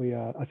 basically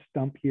a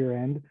stump year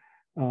end.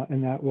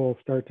 And that will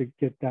start to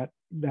get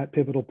that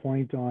pivotal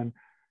point on,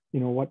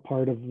 what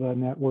part of the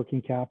net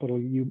working capital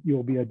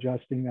you'll be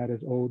adjusting that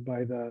is owed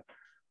by the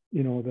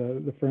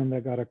firm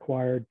that got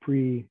acquired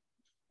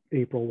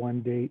pre-April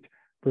 1 date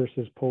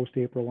versus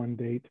post-April 1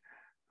 date.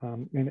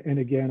 And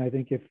again, I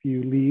think if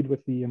you lead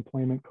with the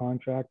employment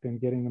contract and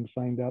getting them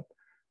signed up,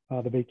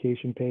 the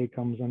vacation pay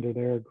comes under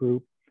their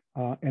group,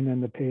 and then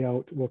the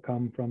payout will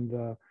come from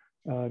the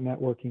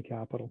net working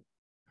capital.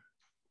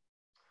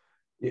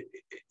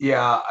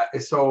 Yeah,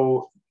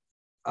 so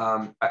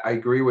I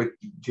agree with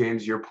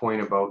James, your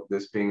point about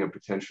this being a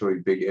potentially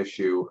big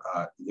issue.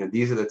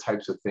 These are the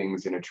types of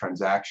things in a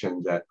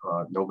transaction that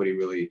nobody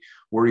really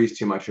worries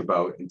too much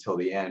about until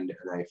the end,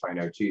 and then they find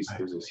out, geez,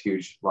 there's this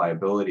huge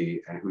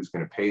liability, and who's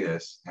going to pay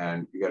this?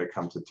 And you got to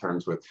come to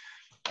terms with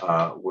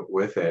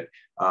it,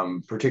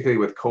 particularly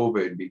with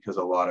COVID, because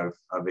a lot of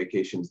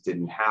vacations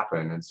didn't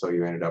happen, and so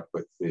you ended up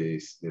with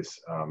this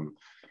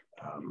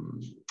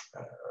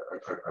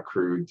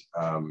accrued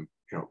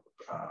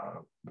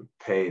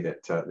pay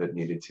that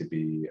needed to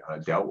be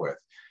dealt with,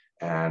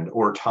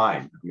 or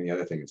time. I mean, the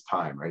other thing is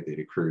time, right? They'd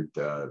accrued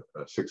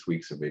 6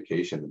 weeks of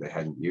vacation that they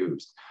hadn't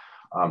used.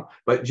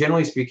 But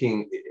generally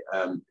speaking,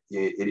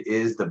 it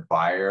is the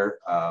buyer,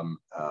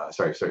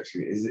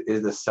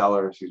 is the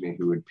seller,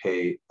 who would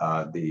pay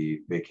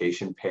the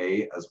vacation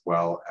pay as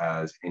well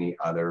as any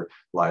other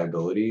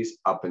liabilities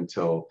up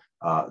until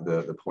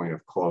the point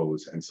of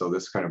close. And so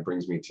this kind of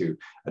brings me to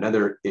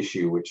another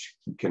issue which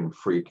can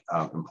freak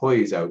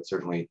employees out,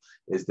 certainly,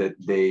 is that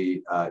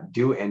they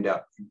do end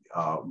up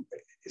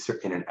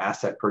in an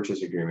asset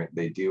purchase agreement,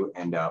 they do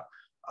end up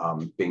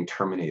being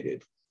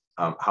terminated.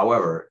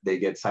 However, they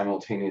get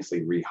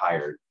simultaneously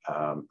rehired,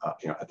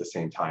 at the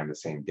same time, the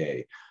same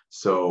day.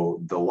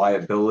 So the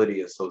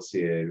liability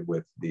associated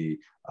with the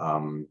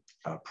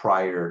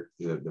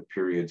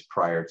periods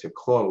prior to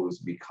close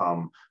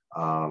become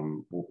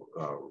or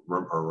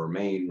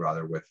remain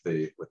rather with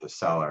the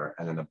seller,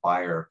 and then the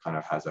buyer kind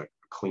of has a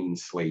clean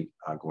slate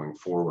going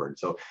forward.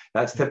 So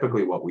that's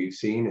typically what we've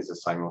seen, is a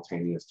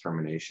simultaneous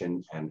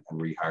termination and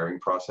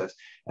rehiring process.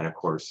 And of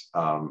course,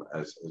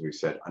 as we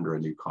said, under a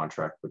new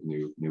contract with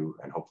new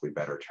and hopefully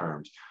better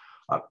terms.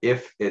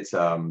 If it's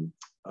a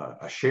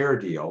share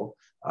deal,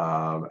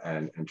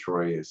 and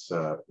Troy has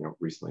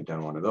recently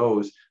done one of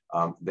those,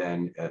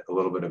 then a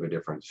little bit of a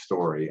different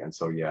story. And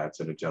so, yeah, it's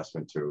an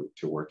adjustment to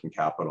working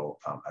capital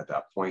at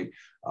that point.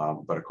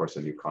 But of course,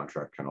 a new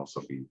contract can also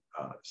be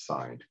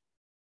signed.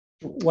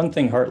 One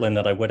thing, Hartland,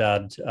 that I would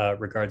add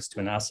regards to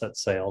an asset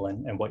sale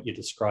and what you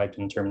described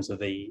in terms of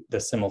the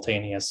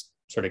simultaneous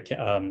sort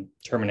of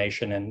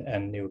termination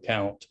and new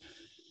account.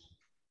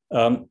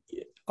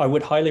 I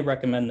would highly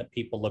recommend that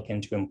people look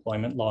into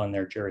employment law in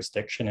their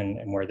jurisdiction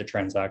and where the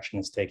transaction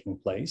is taking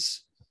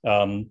place.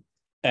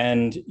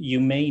 And you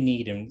may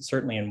need, and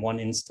certainly in one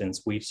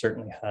instance, we've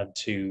certainly had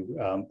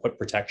to put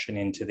protection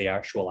into the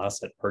actual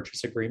asset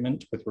purchase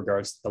agreement with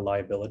regards to the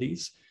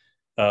liabilities.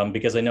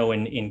 Because I know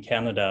in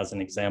Canada, as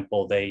an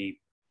example, the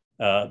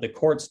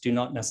courts do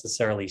not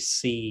necessarily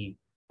see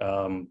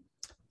the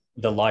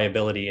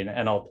liability,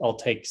 and I'll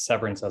take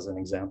severance as an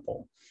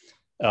example.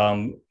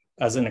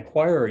 As an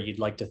acquirer, you'd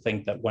like to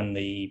think that when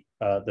the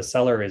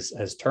seller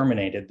has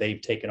terminated,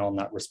 they've taken on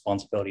that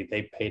responsibility,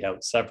 they've paid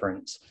out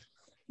severance.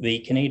 The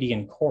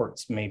Canadian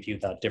courts may view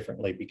that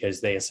differently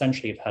because they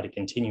essentially have had a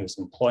continuous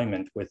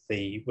employment with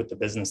the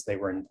business they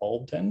were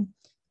involved in,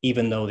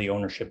 even though the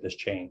ownership has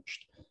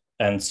changed.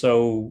 And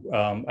so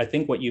I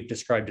think what you've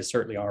described is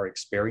certainly our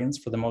experience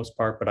for the most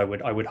part, but I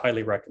would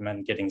highly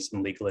recommend getting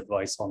some legal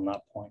advice on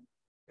that point.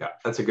 Yeah,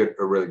 that's a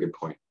really good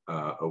point.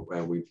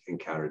 And we've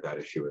encountered that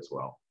issue as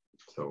well.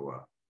 So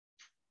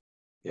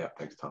yeah,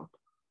 thanks, Tom.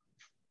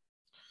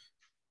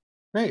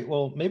 Great.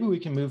 Well, maybe we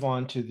can move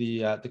on to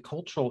the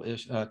cultural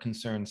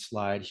concern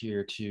slide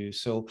here too.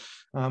 So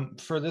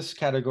for this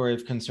category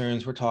of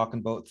concerns, we're talking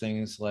about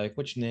things like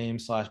which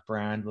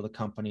name/brand will the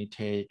company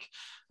take?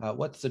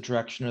 What's the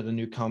direction of the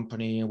new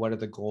company? What are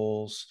the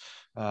goals?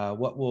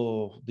 What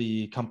will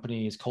the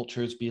company's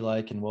cultures be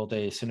like, and will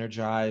they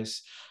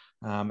synergize?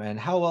 And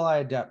how will I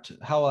adapt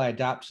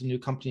to the new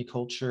company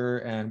culture,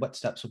 and what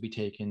steps will be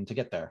taken to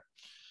get there?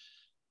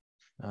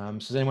 So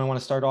does anyone want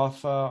to start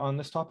off on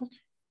this topic?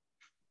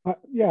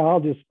 Yeah,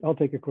 I'll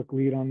take a quick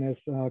lead on this.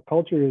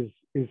 Culture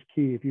is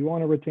key. If you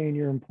want to retain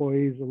your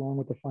employees, along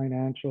with the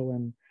financial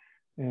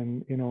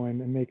and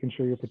making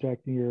sure you're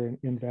protecting your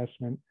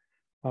investment,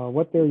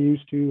 what they're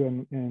used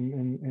to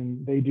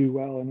and they do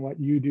well, and what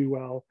you do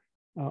well,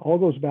 all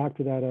goes back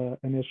to that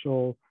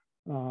initial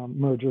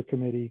merger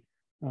committee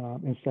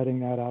and setting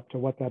that up to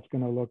what that's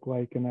going to look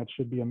like, and that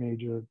should be a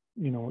major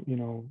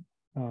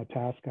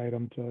task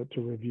item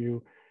to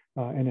review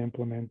and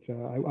implement.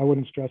 I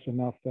wouldn't stress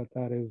enough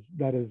that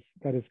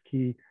is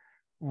key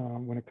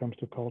when it comes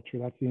to culture.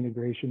 That's the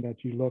integration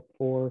that you look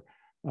for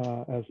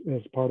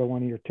as part of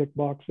one of your tick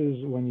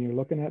boxes when you're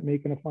looking at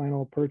making a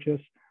final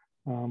purchase.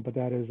 But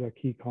that is a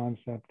key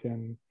concept,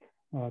 and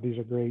these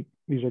are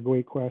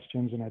great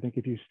questions. And I think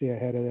if you stay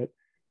ahead of it,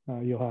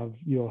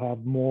 you'll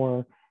have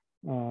more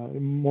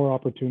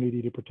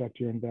opportunity to protect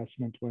your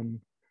investment when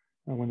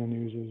the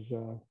news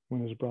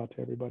is brought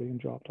to everybody and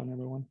dropped on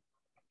everyone.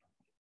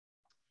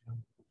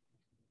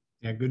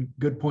 Yeah,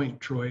 good point,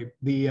 Troy.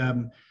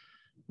 The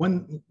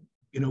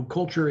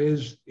culture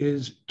is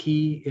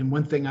key, and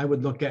one thing I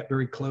would look at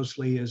very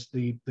closely is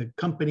the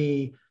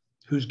company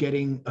who's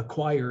getting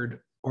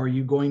acquired. Are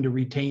you going to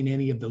retain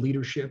any of the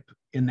leadership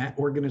in that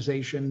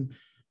organization,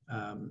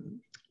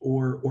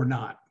 or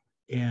not?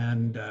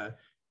 And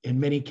in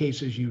many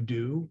cases, you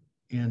do.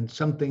 And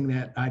something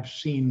that I've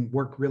seen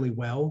work really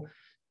well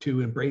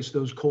to embrace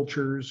those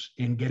cultures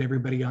and get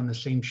everybody on the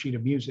same sheet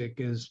of music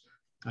is.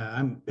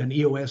 I'm an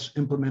EOS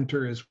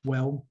implementer as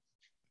well,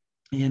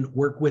 and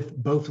work with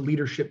both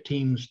leadership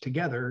teams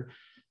together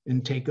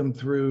and take them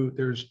through.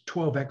 There's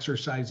 12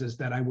 exercises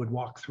that I would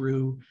walk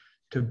through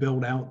to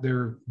build out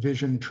their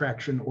vision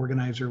traction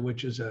organizer,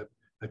 which is a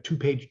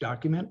 2-page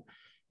document.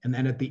 And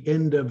then at the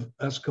end of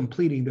us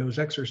completing those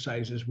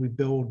exercises, we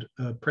build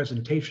a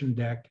presentation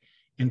deck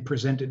and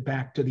present it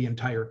back to the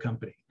entire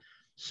company.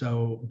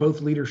 So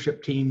both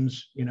leadership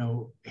teams,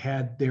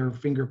 had their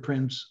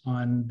fingerprints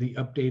on the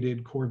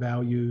updated core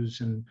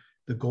values and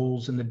the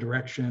goals and the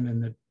direction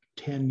and the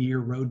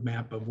 10-year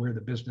roadmap of where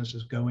the business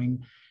is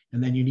going.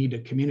 And then you need to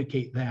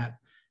communicate that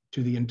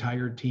to the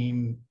entire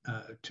team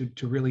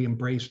to really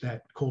embrace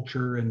that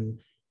culture and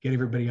get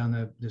everybody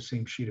on the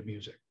same sheet of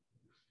music.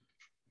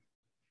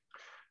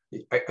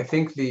 I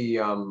think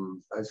I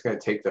was going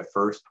to take the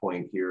first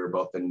point here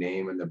about the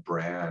name and the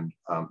brand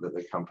that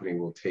the company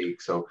will take.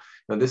 So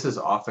this is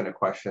often a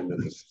question that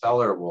the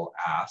seller will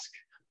ask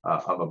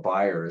of a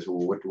buyer is,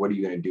 well, what are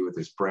you going to do with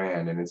this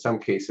brand? And in some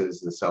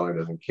cases, the seller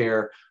doesn't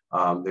care.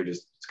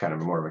 It's kind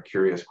of more of a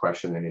curious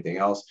question than anything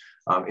else.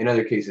 In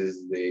other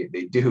cases,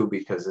 they do,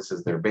 because this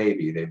is their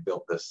baby. They've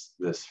built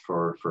this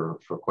for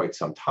quite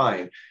some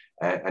time.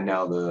 And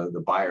now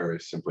the buyer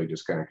is simply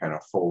just going to kind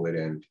of fold it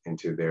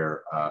into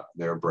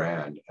their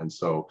brand. And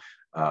so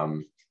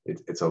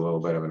it's a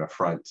little bit of an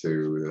affront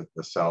to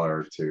the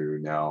seller to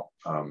now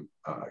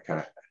kind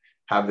of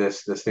have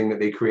this thing that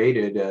they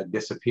created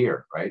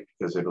disappear, right?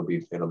 Because it'll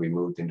be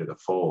moved into the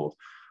fold.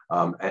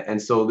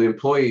 And so the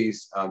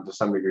employees, to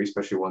some degree,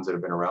 especially ones that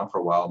have been around for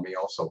a while, may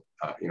also,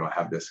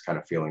 have this kind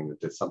of feeling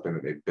that it's something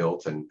that they've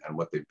built, and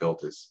what they've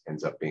built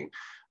ends up being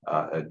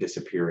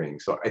disappearing.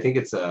 So I think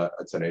it's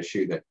an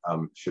issue that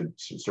should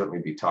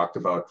certainly be talked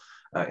about.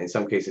 In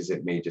some cases,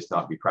 it may just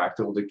not be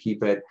practical to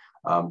keep it.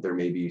 There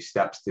may be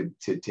steps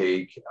to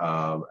take.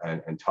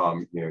 And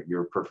Tom,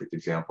 you're a perfect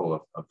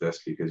example of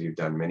this, because you've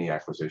done many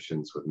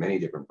acquisitions with many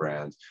different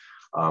brands.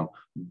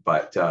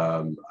 But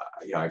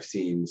I've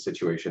seen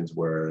situations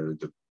where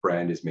the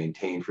brand is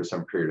maintained for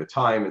some period of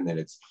time, and then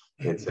it's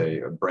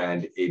a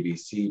brand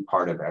ABC,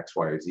 part of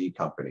XYZ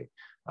company,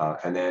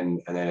 and then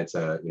it's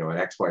an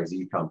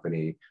XYZ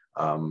company,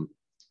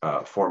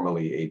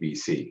 formerly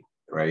ABC,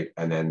 right?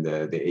 And then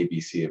the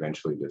ABC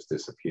eventually just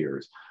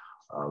disappears.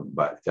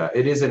 But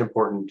it is an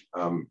important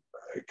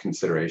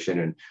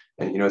consideration.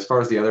 And as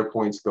far as the other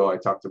points go, I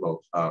talked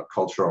about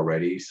culture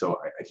already. So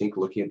I think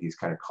looking at these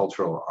kind of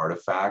cultural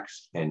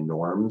artifacts and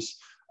norms,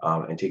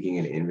 and taking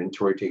an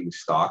inventory, taking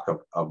stock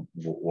of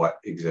what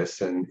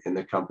exists in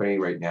the company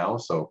right now.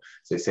 So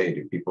as they say,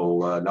 do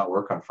people not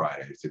work on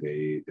Fridays? Do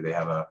they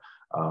have a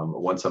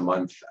once a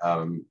month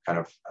kind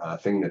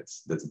of thing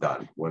that's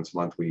done? Once a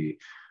month we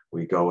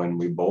go and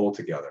we bowl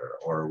together,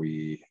 or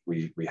we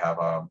have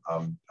a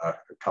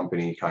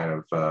company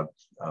kind of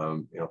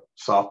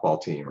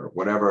softball team, or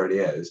whatever it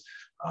is.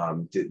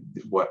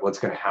 What's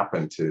going to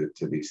happen to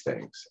these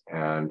things?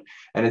 And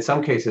in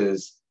some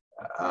cases,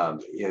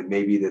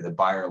 maybe the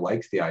buyer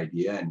likes the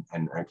idea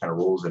and kind of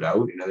rolls it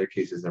out. In other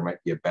cases, there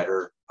might be a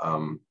better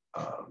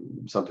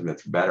something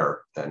that's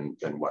better than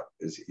what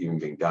is even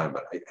being done.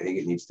 But I think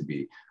it needs to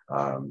be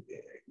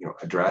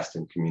addressed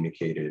and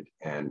communicated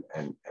and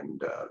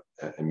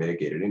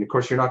mitigated. And of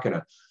course, you're not going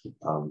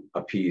to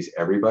appease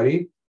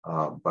everybody,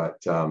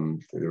 but the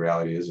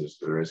reality is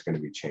there is going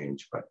to be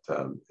change, but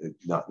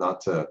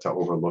not to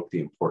overlook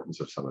the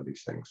importance of some of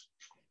these things.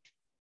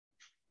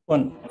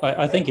 Well,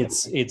 I think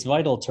it's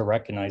vital to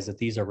recognize that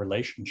these are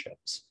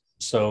relationships.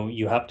 So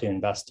you have to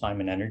invest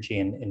time and energy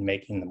in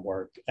making them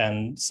work.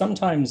 And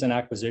sometimes an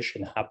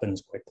acquisition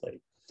happens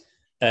quickly.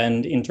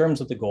 And in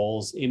terms of the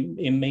goals,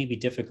 it may be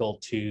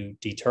difficult to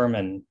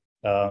determine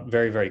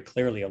very, very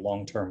clearly a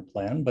long-term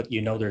plan, but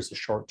there's a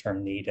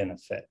short-term need and a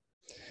fit.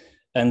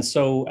 And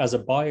so as a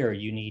buyer,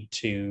 you need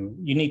to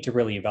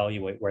really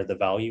evaluate where the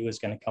value is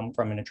going to come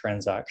from in a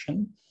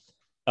transaction.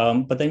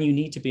 But then you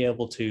need to be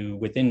able to,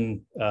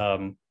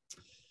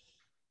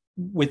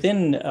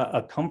 within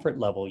a comfort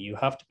level, you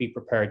have to be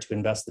prepared to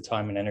invest the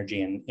time and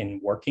energy in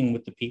working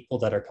with the people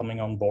that are coming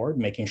on board,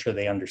 making sure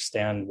they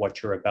understand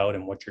what you're about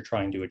and what you're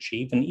trying to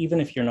achieve. And even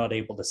if you're not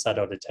able to set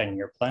out a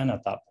 10-year plan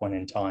at that point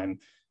in time,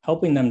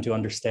 helping them to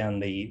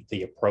understand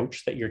the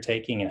approach that you're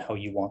taking and how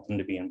you want them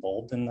to be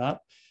involved in that,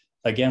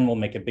 again, will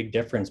make a big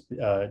difference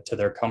to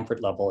their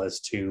comfort level as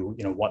to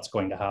what's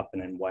going to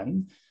happen and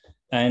when.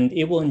 And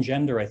it will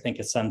engender, I think,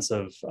 a sense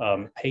of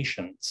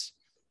patience.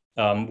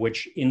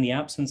 Which in the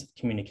absence of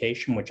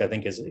communication, which I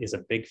think is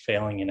a big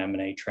failing in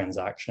M&A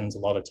transactions, a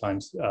lot of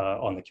times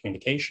on the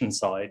communication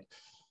side,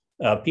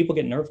 people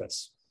get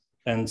nervous.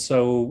 And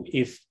so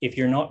if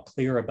you're not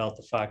clear about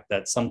the fact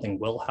that something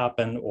will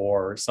happen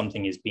or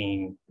something is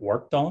being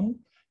worked on,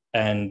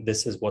 and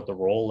this is what the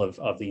role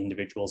of the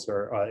individuals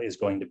is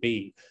going to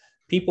be,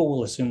 people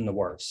will assume the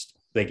worst.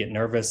 They get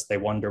nervous. They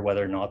wonder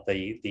whether or not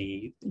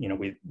we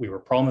were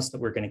promised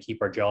that we're going to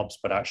keep our jobs,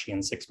 but actually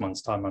in 6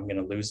 months' time, I'm going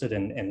to lose it.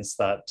 And it's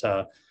that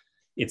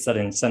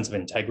sense of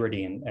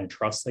integrity and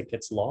trust that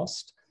gets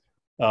lost.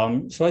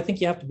 So I think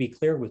you have to be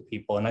clear with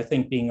people. And I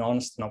think being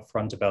honest and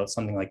upfront about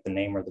something like the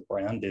name or the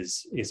brand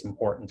is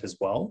important as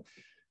well.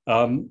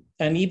 And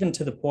even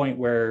to the point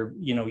where,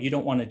 you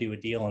don't want to do a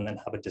deal and then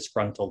have a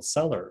disgruntled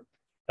seller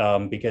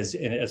because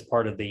as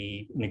part of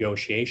the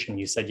negotiation,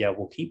 you said, yeah,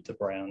 we'll keep the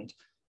brand.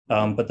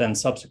 But then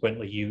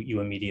subsequently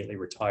you immediately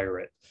retire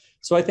it.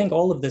 So I think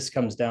all of this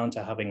comes down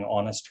to having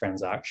honest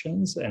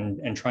transactions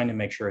and trying to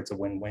make sure it's a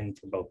win-win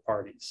for both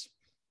parties.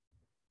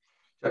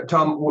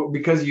 Tom,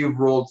 because you've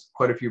rolled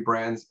quite a few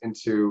brands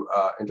into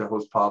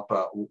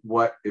HostPop,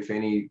 what, if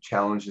any,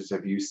 challenges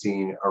have you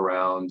seen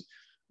around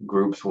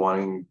groups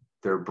wanting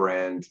their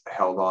brand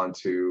held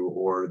onto,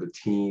 or the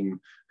team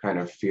kind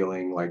of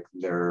feeling like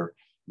they're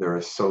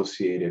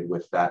associated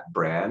with that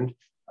brand?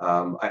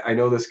 I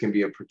know this can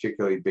be a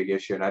particularly big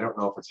issue, and I don't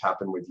know if it's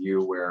happened with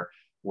you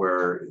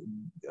where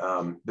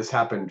this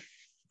happened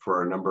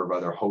for a number of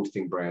other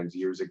hosting brands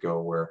years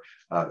ago, where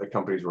the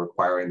companies were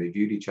acquiring, they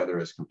viewed each other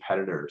as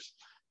competitors.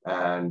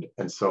 And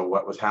so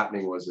what was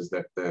happening was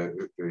that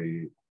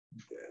the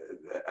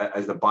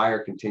as the buyer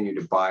continued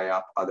to buy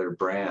up other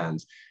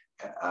brands,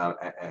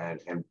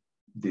 and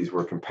these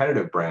were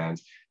competitive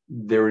brands,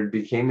 there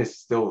became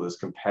this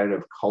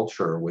competitive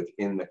culture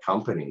within the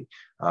company,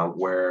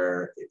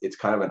 where it's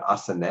kind of an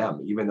us and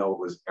them, even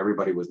though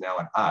everybody was now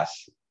an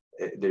us.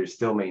 They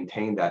still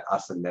maintained that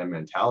us and them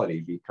mentality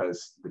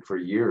because for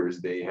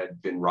years they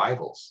had been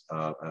rivals,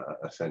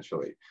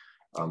 essentially.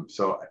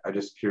 So I'm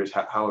just curious,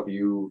 how have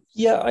you?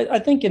 Yeah, I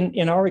think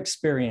in our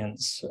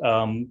experience,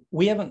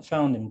 we haven't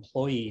found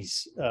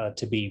employees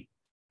to be,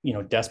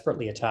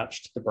 desperately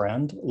attached to the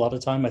brand. A lot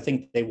of time, I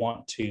think they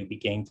want to be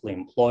gainfully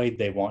employed.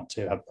 They want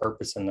to have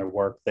purpose in their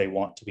work. They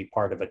want to be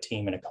part of a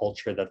team and a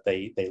culture that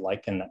they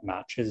like and that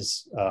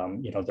matches,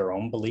 their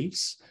own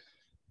beliefs.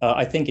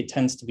 I think it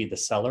tends to be the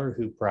seller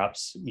who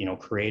perhaps,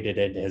 created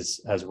it,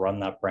 has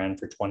run that brand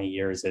for 20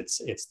 years.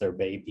 It's their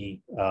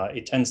baby.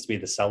 It tends to be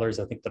the sellers,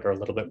 I think, that are a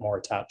little bit more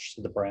attached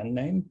to the brand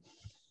name.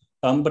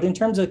 But in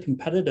terms of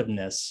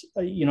competitiveness,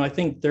 I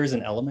think there's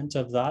an element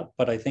of that.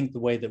 But I think the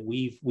way that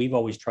we've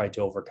always tried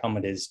to overcome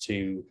it is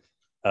to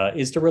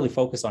really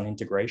focus on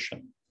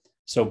integration.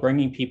 So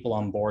bringing people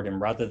on board,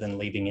 and rather than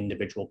leaving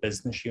individual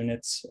business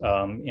units,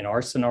 in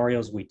our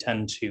scenarios, we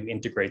tend to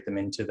integrate them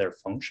into their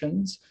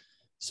functions.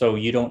 So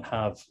you don't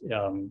have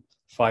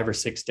 5 or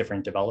 6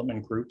 different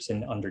development groups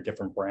under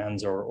different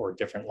brands or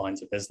different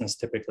lines of business.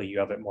 Typically, you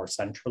have it more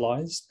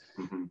centralized.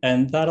 Mm-hmm.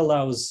 And that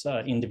allows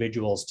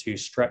individuals to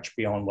stretch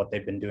beyond what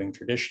they've been doing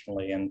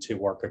traditionally and to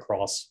work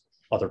across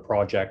other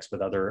projects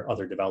with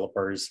other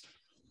developers.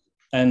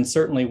 And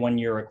certainly when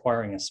you're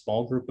acquiring a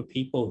small group of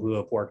people who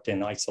have worked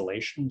in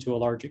isolation to a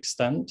large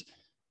extent,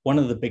 one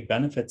of the big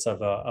benefits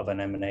of an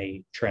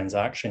M&A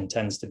transaction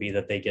tends to be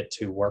that they get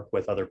to work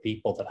with other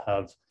people that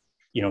have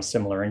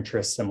similar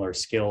interests, similar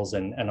skills,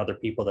 and other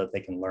people that they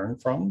can learn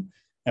from.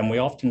 And we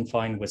often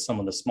find with some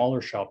of the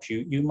smaller shops,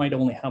 you might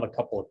only have a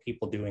couple of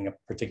people doing a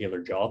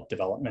particular job,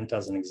 development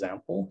as an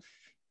example.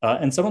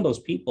 And some of those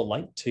people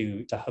like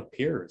to have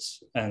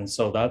peers. And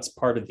so that's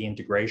part of the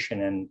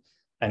integration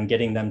and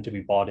getting them to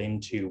be bought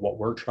into what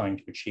we're trying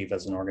to achieve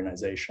as an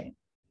organization.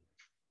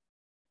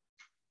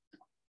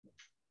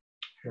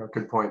 Yeah,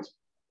 good points.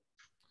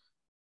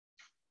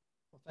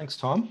 Well, thanks,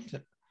 Tom.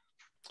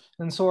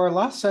 And so our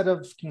last set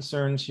of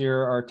concerns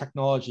here are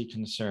technology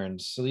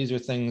concerns. So these are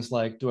things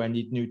like, do I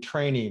need new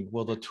training?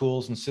 Will the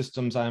tools and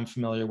systems I'm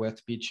familiar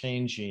with be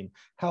changing?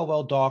 How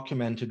well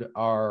documented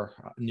are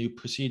new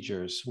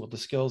procedures? Will the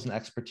skills and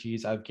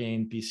expertise I've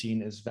gained be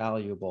seen as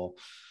valuable?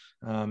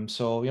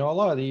 So, a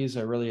lot of these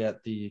are really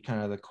at the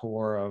kind of the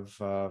core of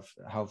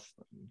how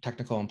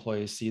technical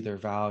employees see their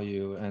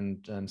value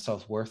and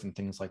self-worth and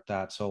things like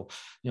that. So,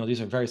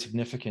 these are very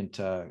significant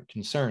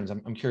concerns.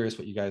 I'm curious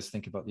what you guys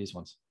think about these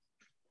ones.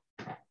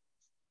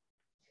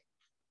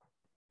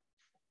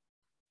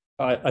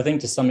 I think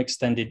to some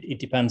extent, it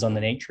depends on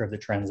the nature of the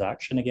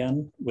transaction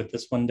again with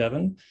this one,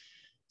 Devin.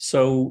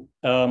 So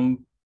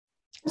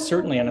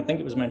certainly, and I think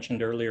it was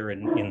mentioned earlier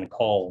in the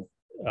call,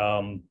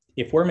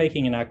 if we're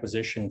making an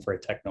acquisition for a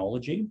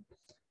technology,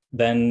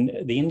 then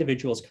the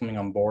individuals coming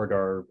on board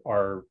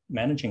are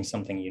managing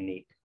something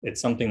unique. It's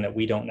something that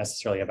we don't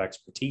necessarily have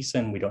expertise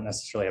in. We don't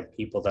necessarily have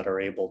people that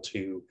are able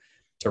to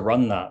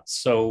run that.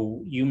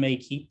 So you may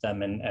keep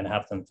them and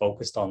have them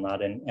focused on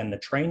that. And the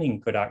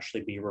training could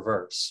actually be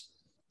reverse.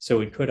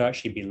 So it could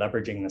actually be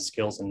leveraging the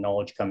skills and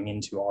knowledge coming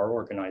into our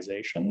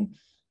organization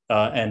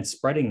and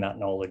spreading that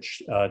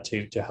knowledge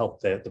to help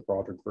the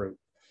broader group.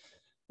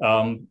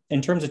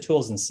 In terms of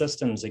tools and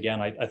systems,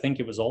 again, I think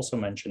it was also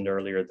mentioned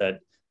earlier that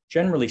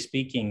generally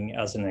speaking,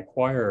 as an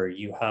acquirer,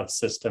 you have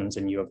systems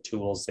and you have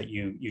tools that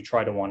you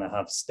try to want to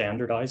have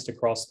standardized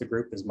across the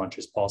group as much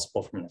as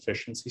possible from an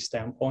efficiency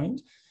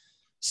standpoint.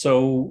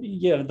 So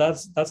yeah,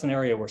 that's an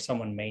area where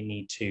someone may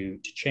need to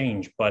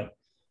change. But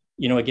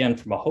again,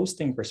 from a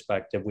hosting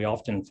perspective, we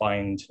often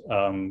find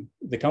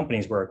the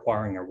companies we're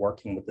acquiring are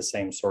working with the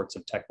same sorts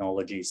of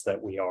technologies that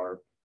we are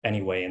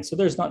anyway. And so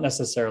there's not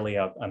necessarily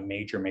a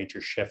major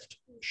shift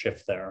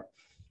there.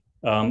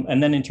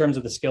 And then in terms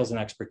of the skills and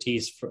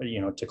expertise,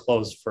 to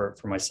close for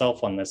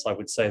myself on this, I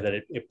would say that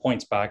it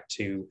points back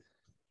to,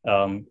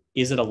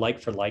 is it a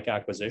like-for-like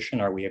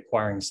acquisition? Are we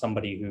acquiring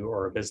somebody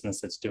or a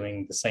business that's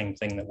doing the same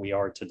thing that we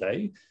are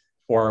today?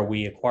 Or are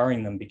we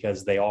acquiring them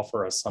because they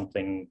offer us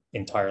something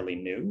entirely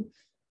new?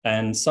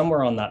 And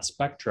somewhere on that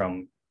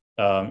spectrum,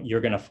 you're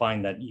going to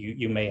find that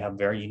you may have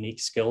very unique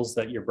skills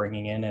that you're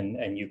bringing in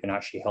and you can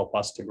actually help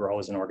us to grow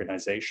as an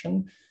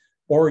organization.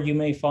 Or you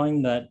may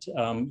find that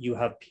you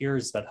have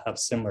peers that have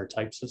similar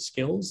types of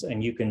skills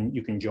and you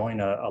can join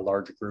a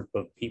large group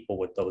of people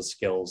with those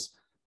skills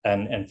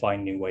and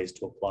find new ways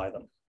to apply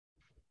them.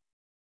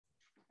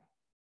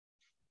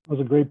 Those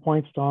are great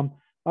points, Tom.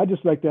 I'd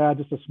just like to add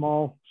just a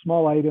small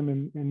item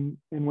in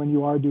when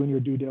you are doing your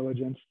due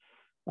diligence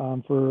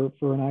for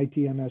an IT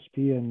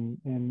MSP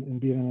and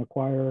being an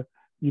acquirer,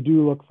 you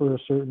do look for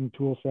certain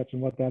tool sets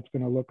and what that's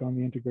going to look on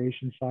the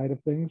integration side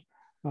of things,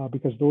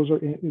 because those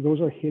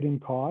are hidden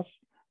costs.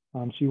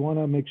 So you want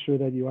to make sure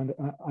that you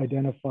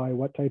identify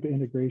what type of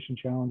integration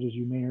challenges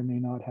you may or may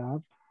not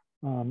have.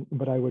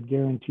 But I would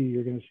guarantee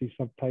you're going to see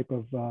some type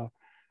of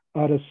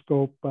out of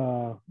scope,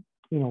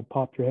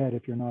 pop your head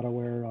if you're not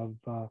aware of,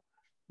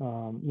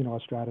 a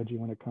strategy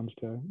when it comes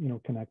to,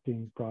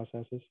 connecting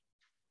processes.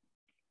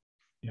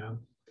 Yeah,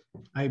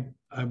 I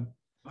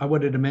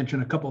wanted to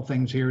mention a couple of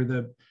things here.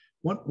 The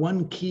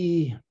one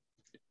key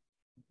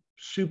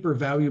super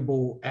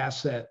valuable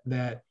asset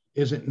that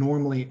isn't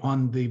normally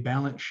on the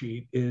balance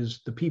sheet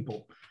is the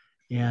people,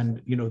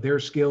 and their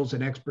skills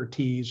and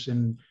expertise,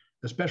 and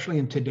especially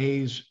in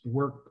today's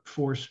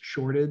workforce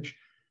shortage,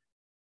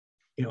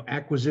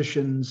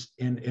 acquisitions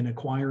and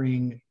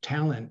acquiring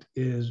talent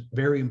is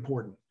very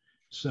important.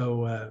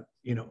 So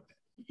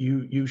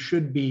you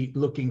should be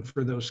looking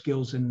for those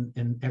skills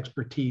and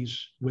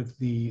expertise with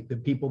the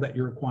people that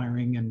you're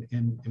acquiring,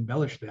 and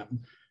embellish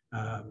them.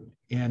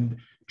 And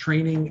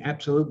training,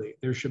 absolutely.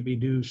 There should be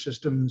new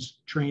systems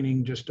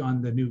training just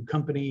on the new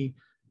company,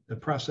 the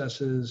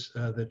processes,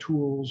 the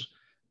tools.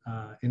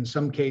 In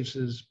some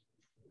cases,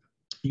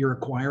 you're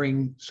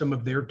acquiring some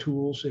of their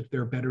tools if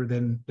they're better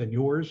than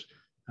yours.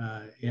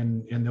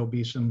 And there'll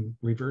be some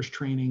reverse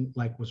training,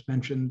 like was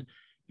mentioned.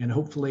 And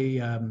hopefully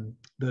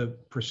the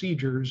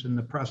procedures and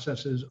the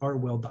processes are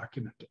well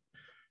documented.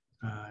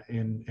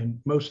 And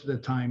most of the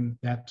time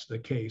that's the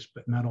case,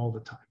 but not all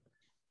the time.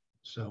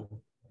 So,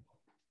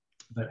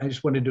 but I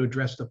just wanted to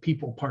address the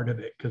people part of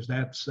it, because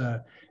that's,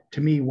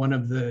 to me, one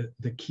of the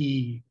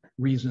key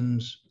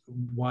reasons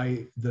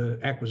why the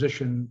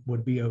acquisition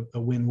would be a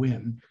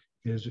win-win,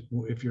 is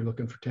if you're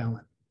looking for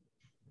talent.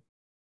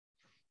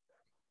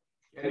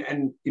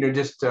 And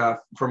just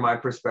from my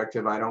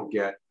perspective, I don't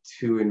get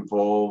too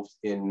involved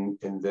in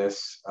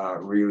this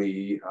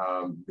really.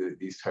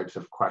 These types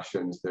of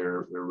questions,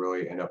 they're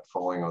really end up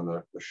falling on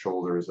the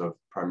shoulders of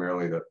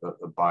primarily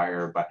the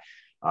buyer. But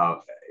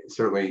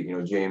certainly,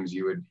 James,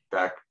 you would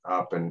back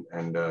up, and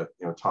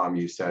Tom,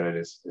 you said it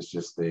is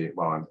just and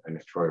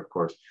Troy, of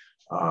course,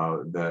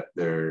 that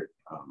there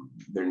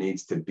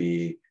needs to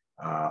be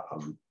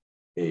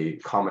a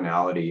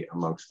commonality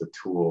amongst the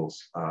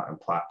tools and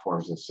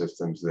platforms and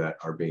systems that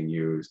are being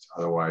used.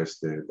 Otherwise,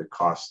 the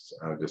costs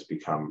just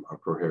become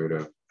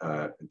prohibitive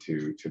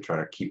to try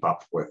to keep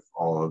up with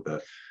all of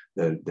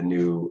the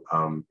new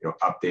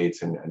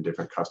updates and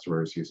different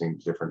customers using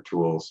different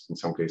tools. In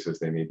some cases,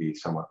 they may be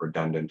somewhat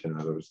redundant. In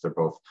other words, they're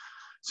both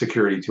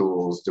security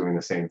tools doing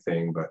the same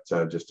thing, but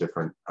just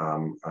different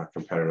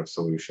competitive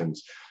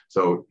solutions.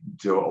 So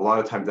a lot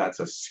of times that's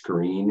a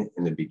screen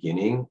in the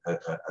beginning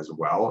as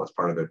well as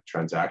part of the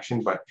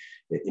transaction, but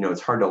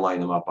it's hard to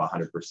line them up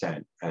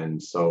 100%. And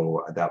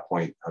so at that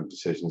point,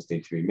 decisions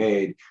need to be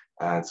made.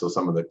 And so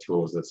some of the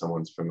tools that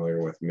someone's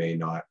familiar with may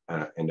not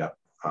end up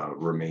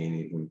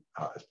remaining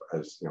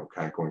as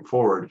kind of going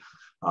forward.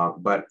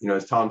 But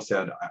as Tom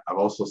said, I've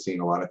also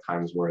seen a lot of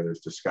times where there's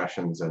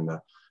discussions and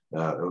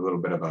a little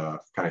bit of a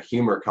kind of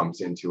humor comes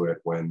into it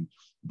when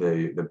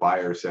the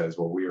buyer says,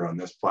 well, we are on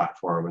this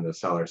platform, and the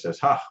seller says,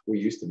 we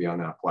used to be on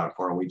that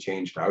platform. We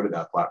changed out of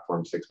that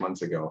platform 6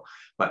 months ago.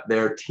 But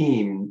their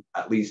team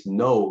at least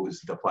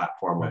knows the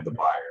platform of the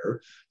buyer.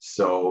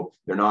 So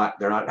they're not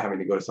having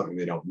to go to something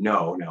they don't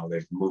know. Now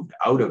they've moved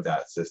out of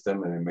that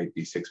system, and it might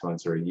be 6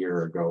 months or a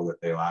year ago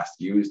that they last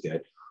used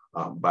it.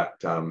 But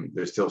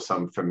there's still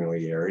some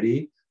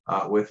familiarity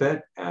with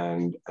it.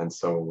 And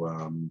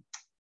so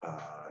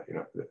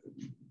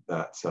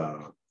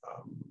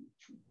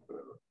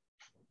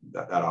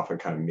that often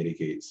kind of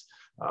mitigates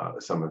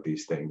some of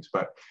these things.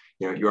 But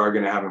you are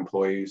going to have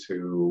employees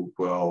who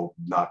will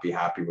not be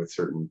happy with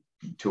certain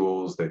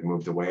tools. They've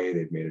moved away.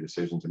 They've made a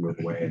decision to move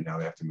away, and now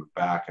they have to move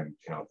back. And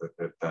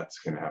that's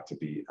going to have to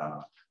be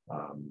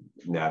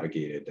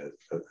navigated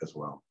as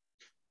well.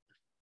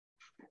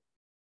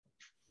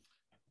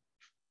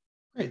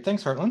 Great,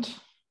 thanks, Hartland.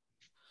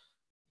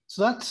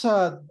 So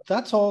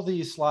that's all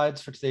the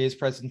slides for today's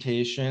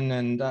presentation,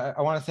 and I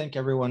want to thank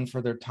everyone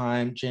for their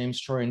time. James,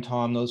 Troy, and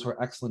Tom, those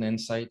were excellent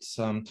insights.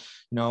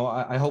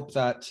 I hope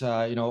that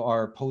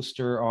our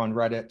poster on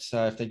Reddit,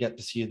 if they get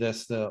to see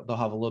this, they'll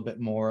have a little bit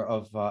more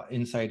of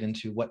insight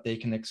into what they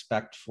can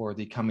expect for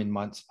the coming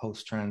months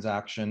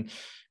post-transaction.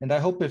 And I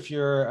hope if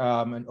you're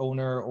an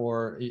owner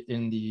or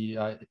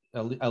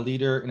a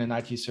leader in an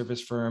IT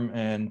service firm,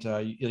 and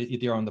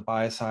either on the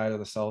buy side or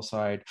the sell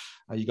side,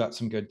 you got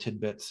some good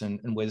tidbits and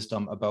wisdom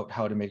about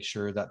how to make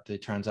sure that the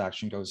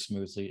transaction goes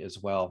smoothly as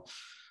well.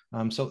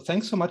 So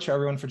thanks so much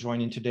everyone for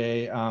joining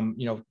today.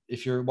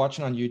 If you're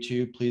watching on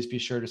YouTube, please be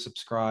sure to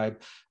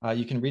subscribe.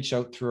 You can reach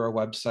out through our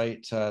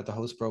website,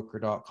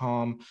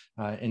 thehostbroker.com,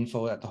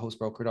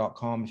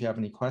 info@thehostbroker.com if you have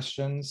any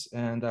questions,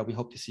 and we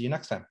hope to see you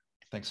next time.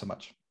 Thanks so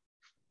much.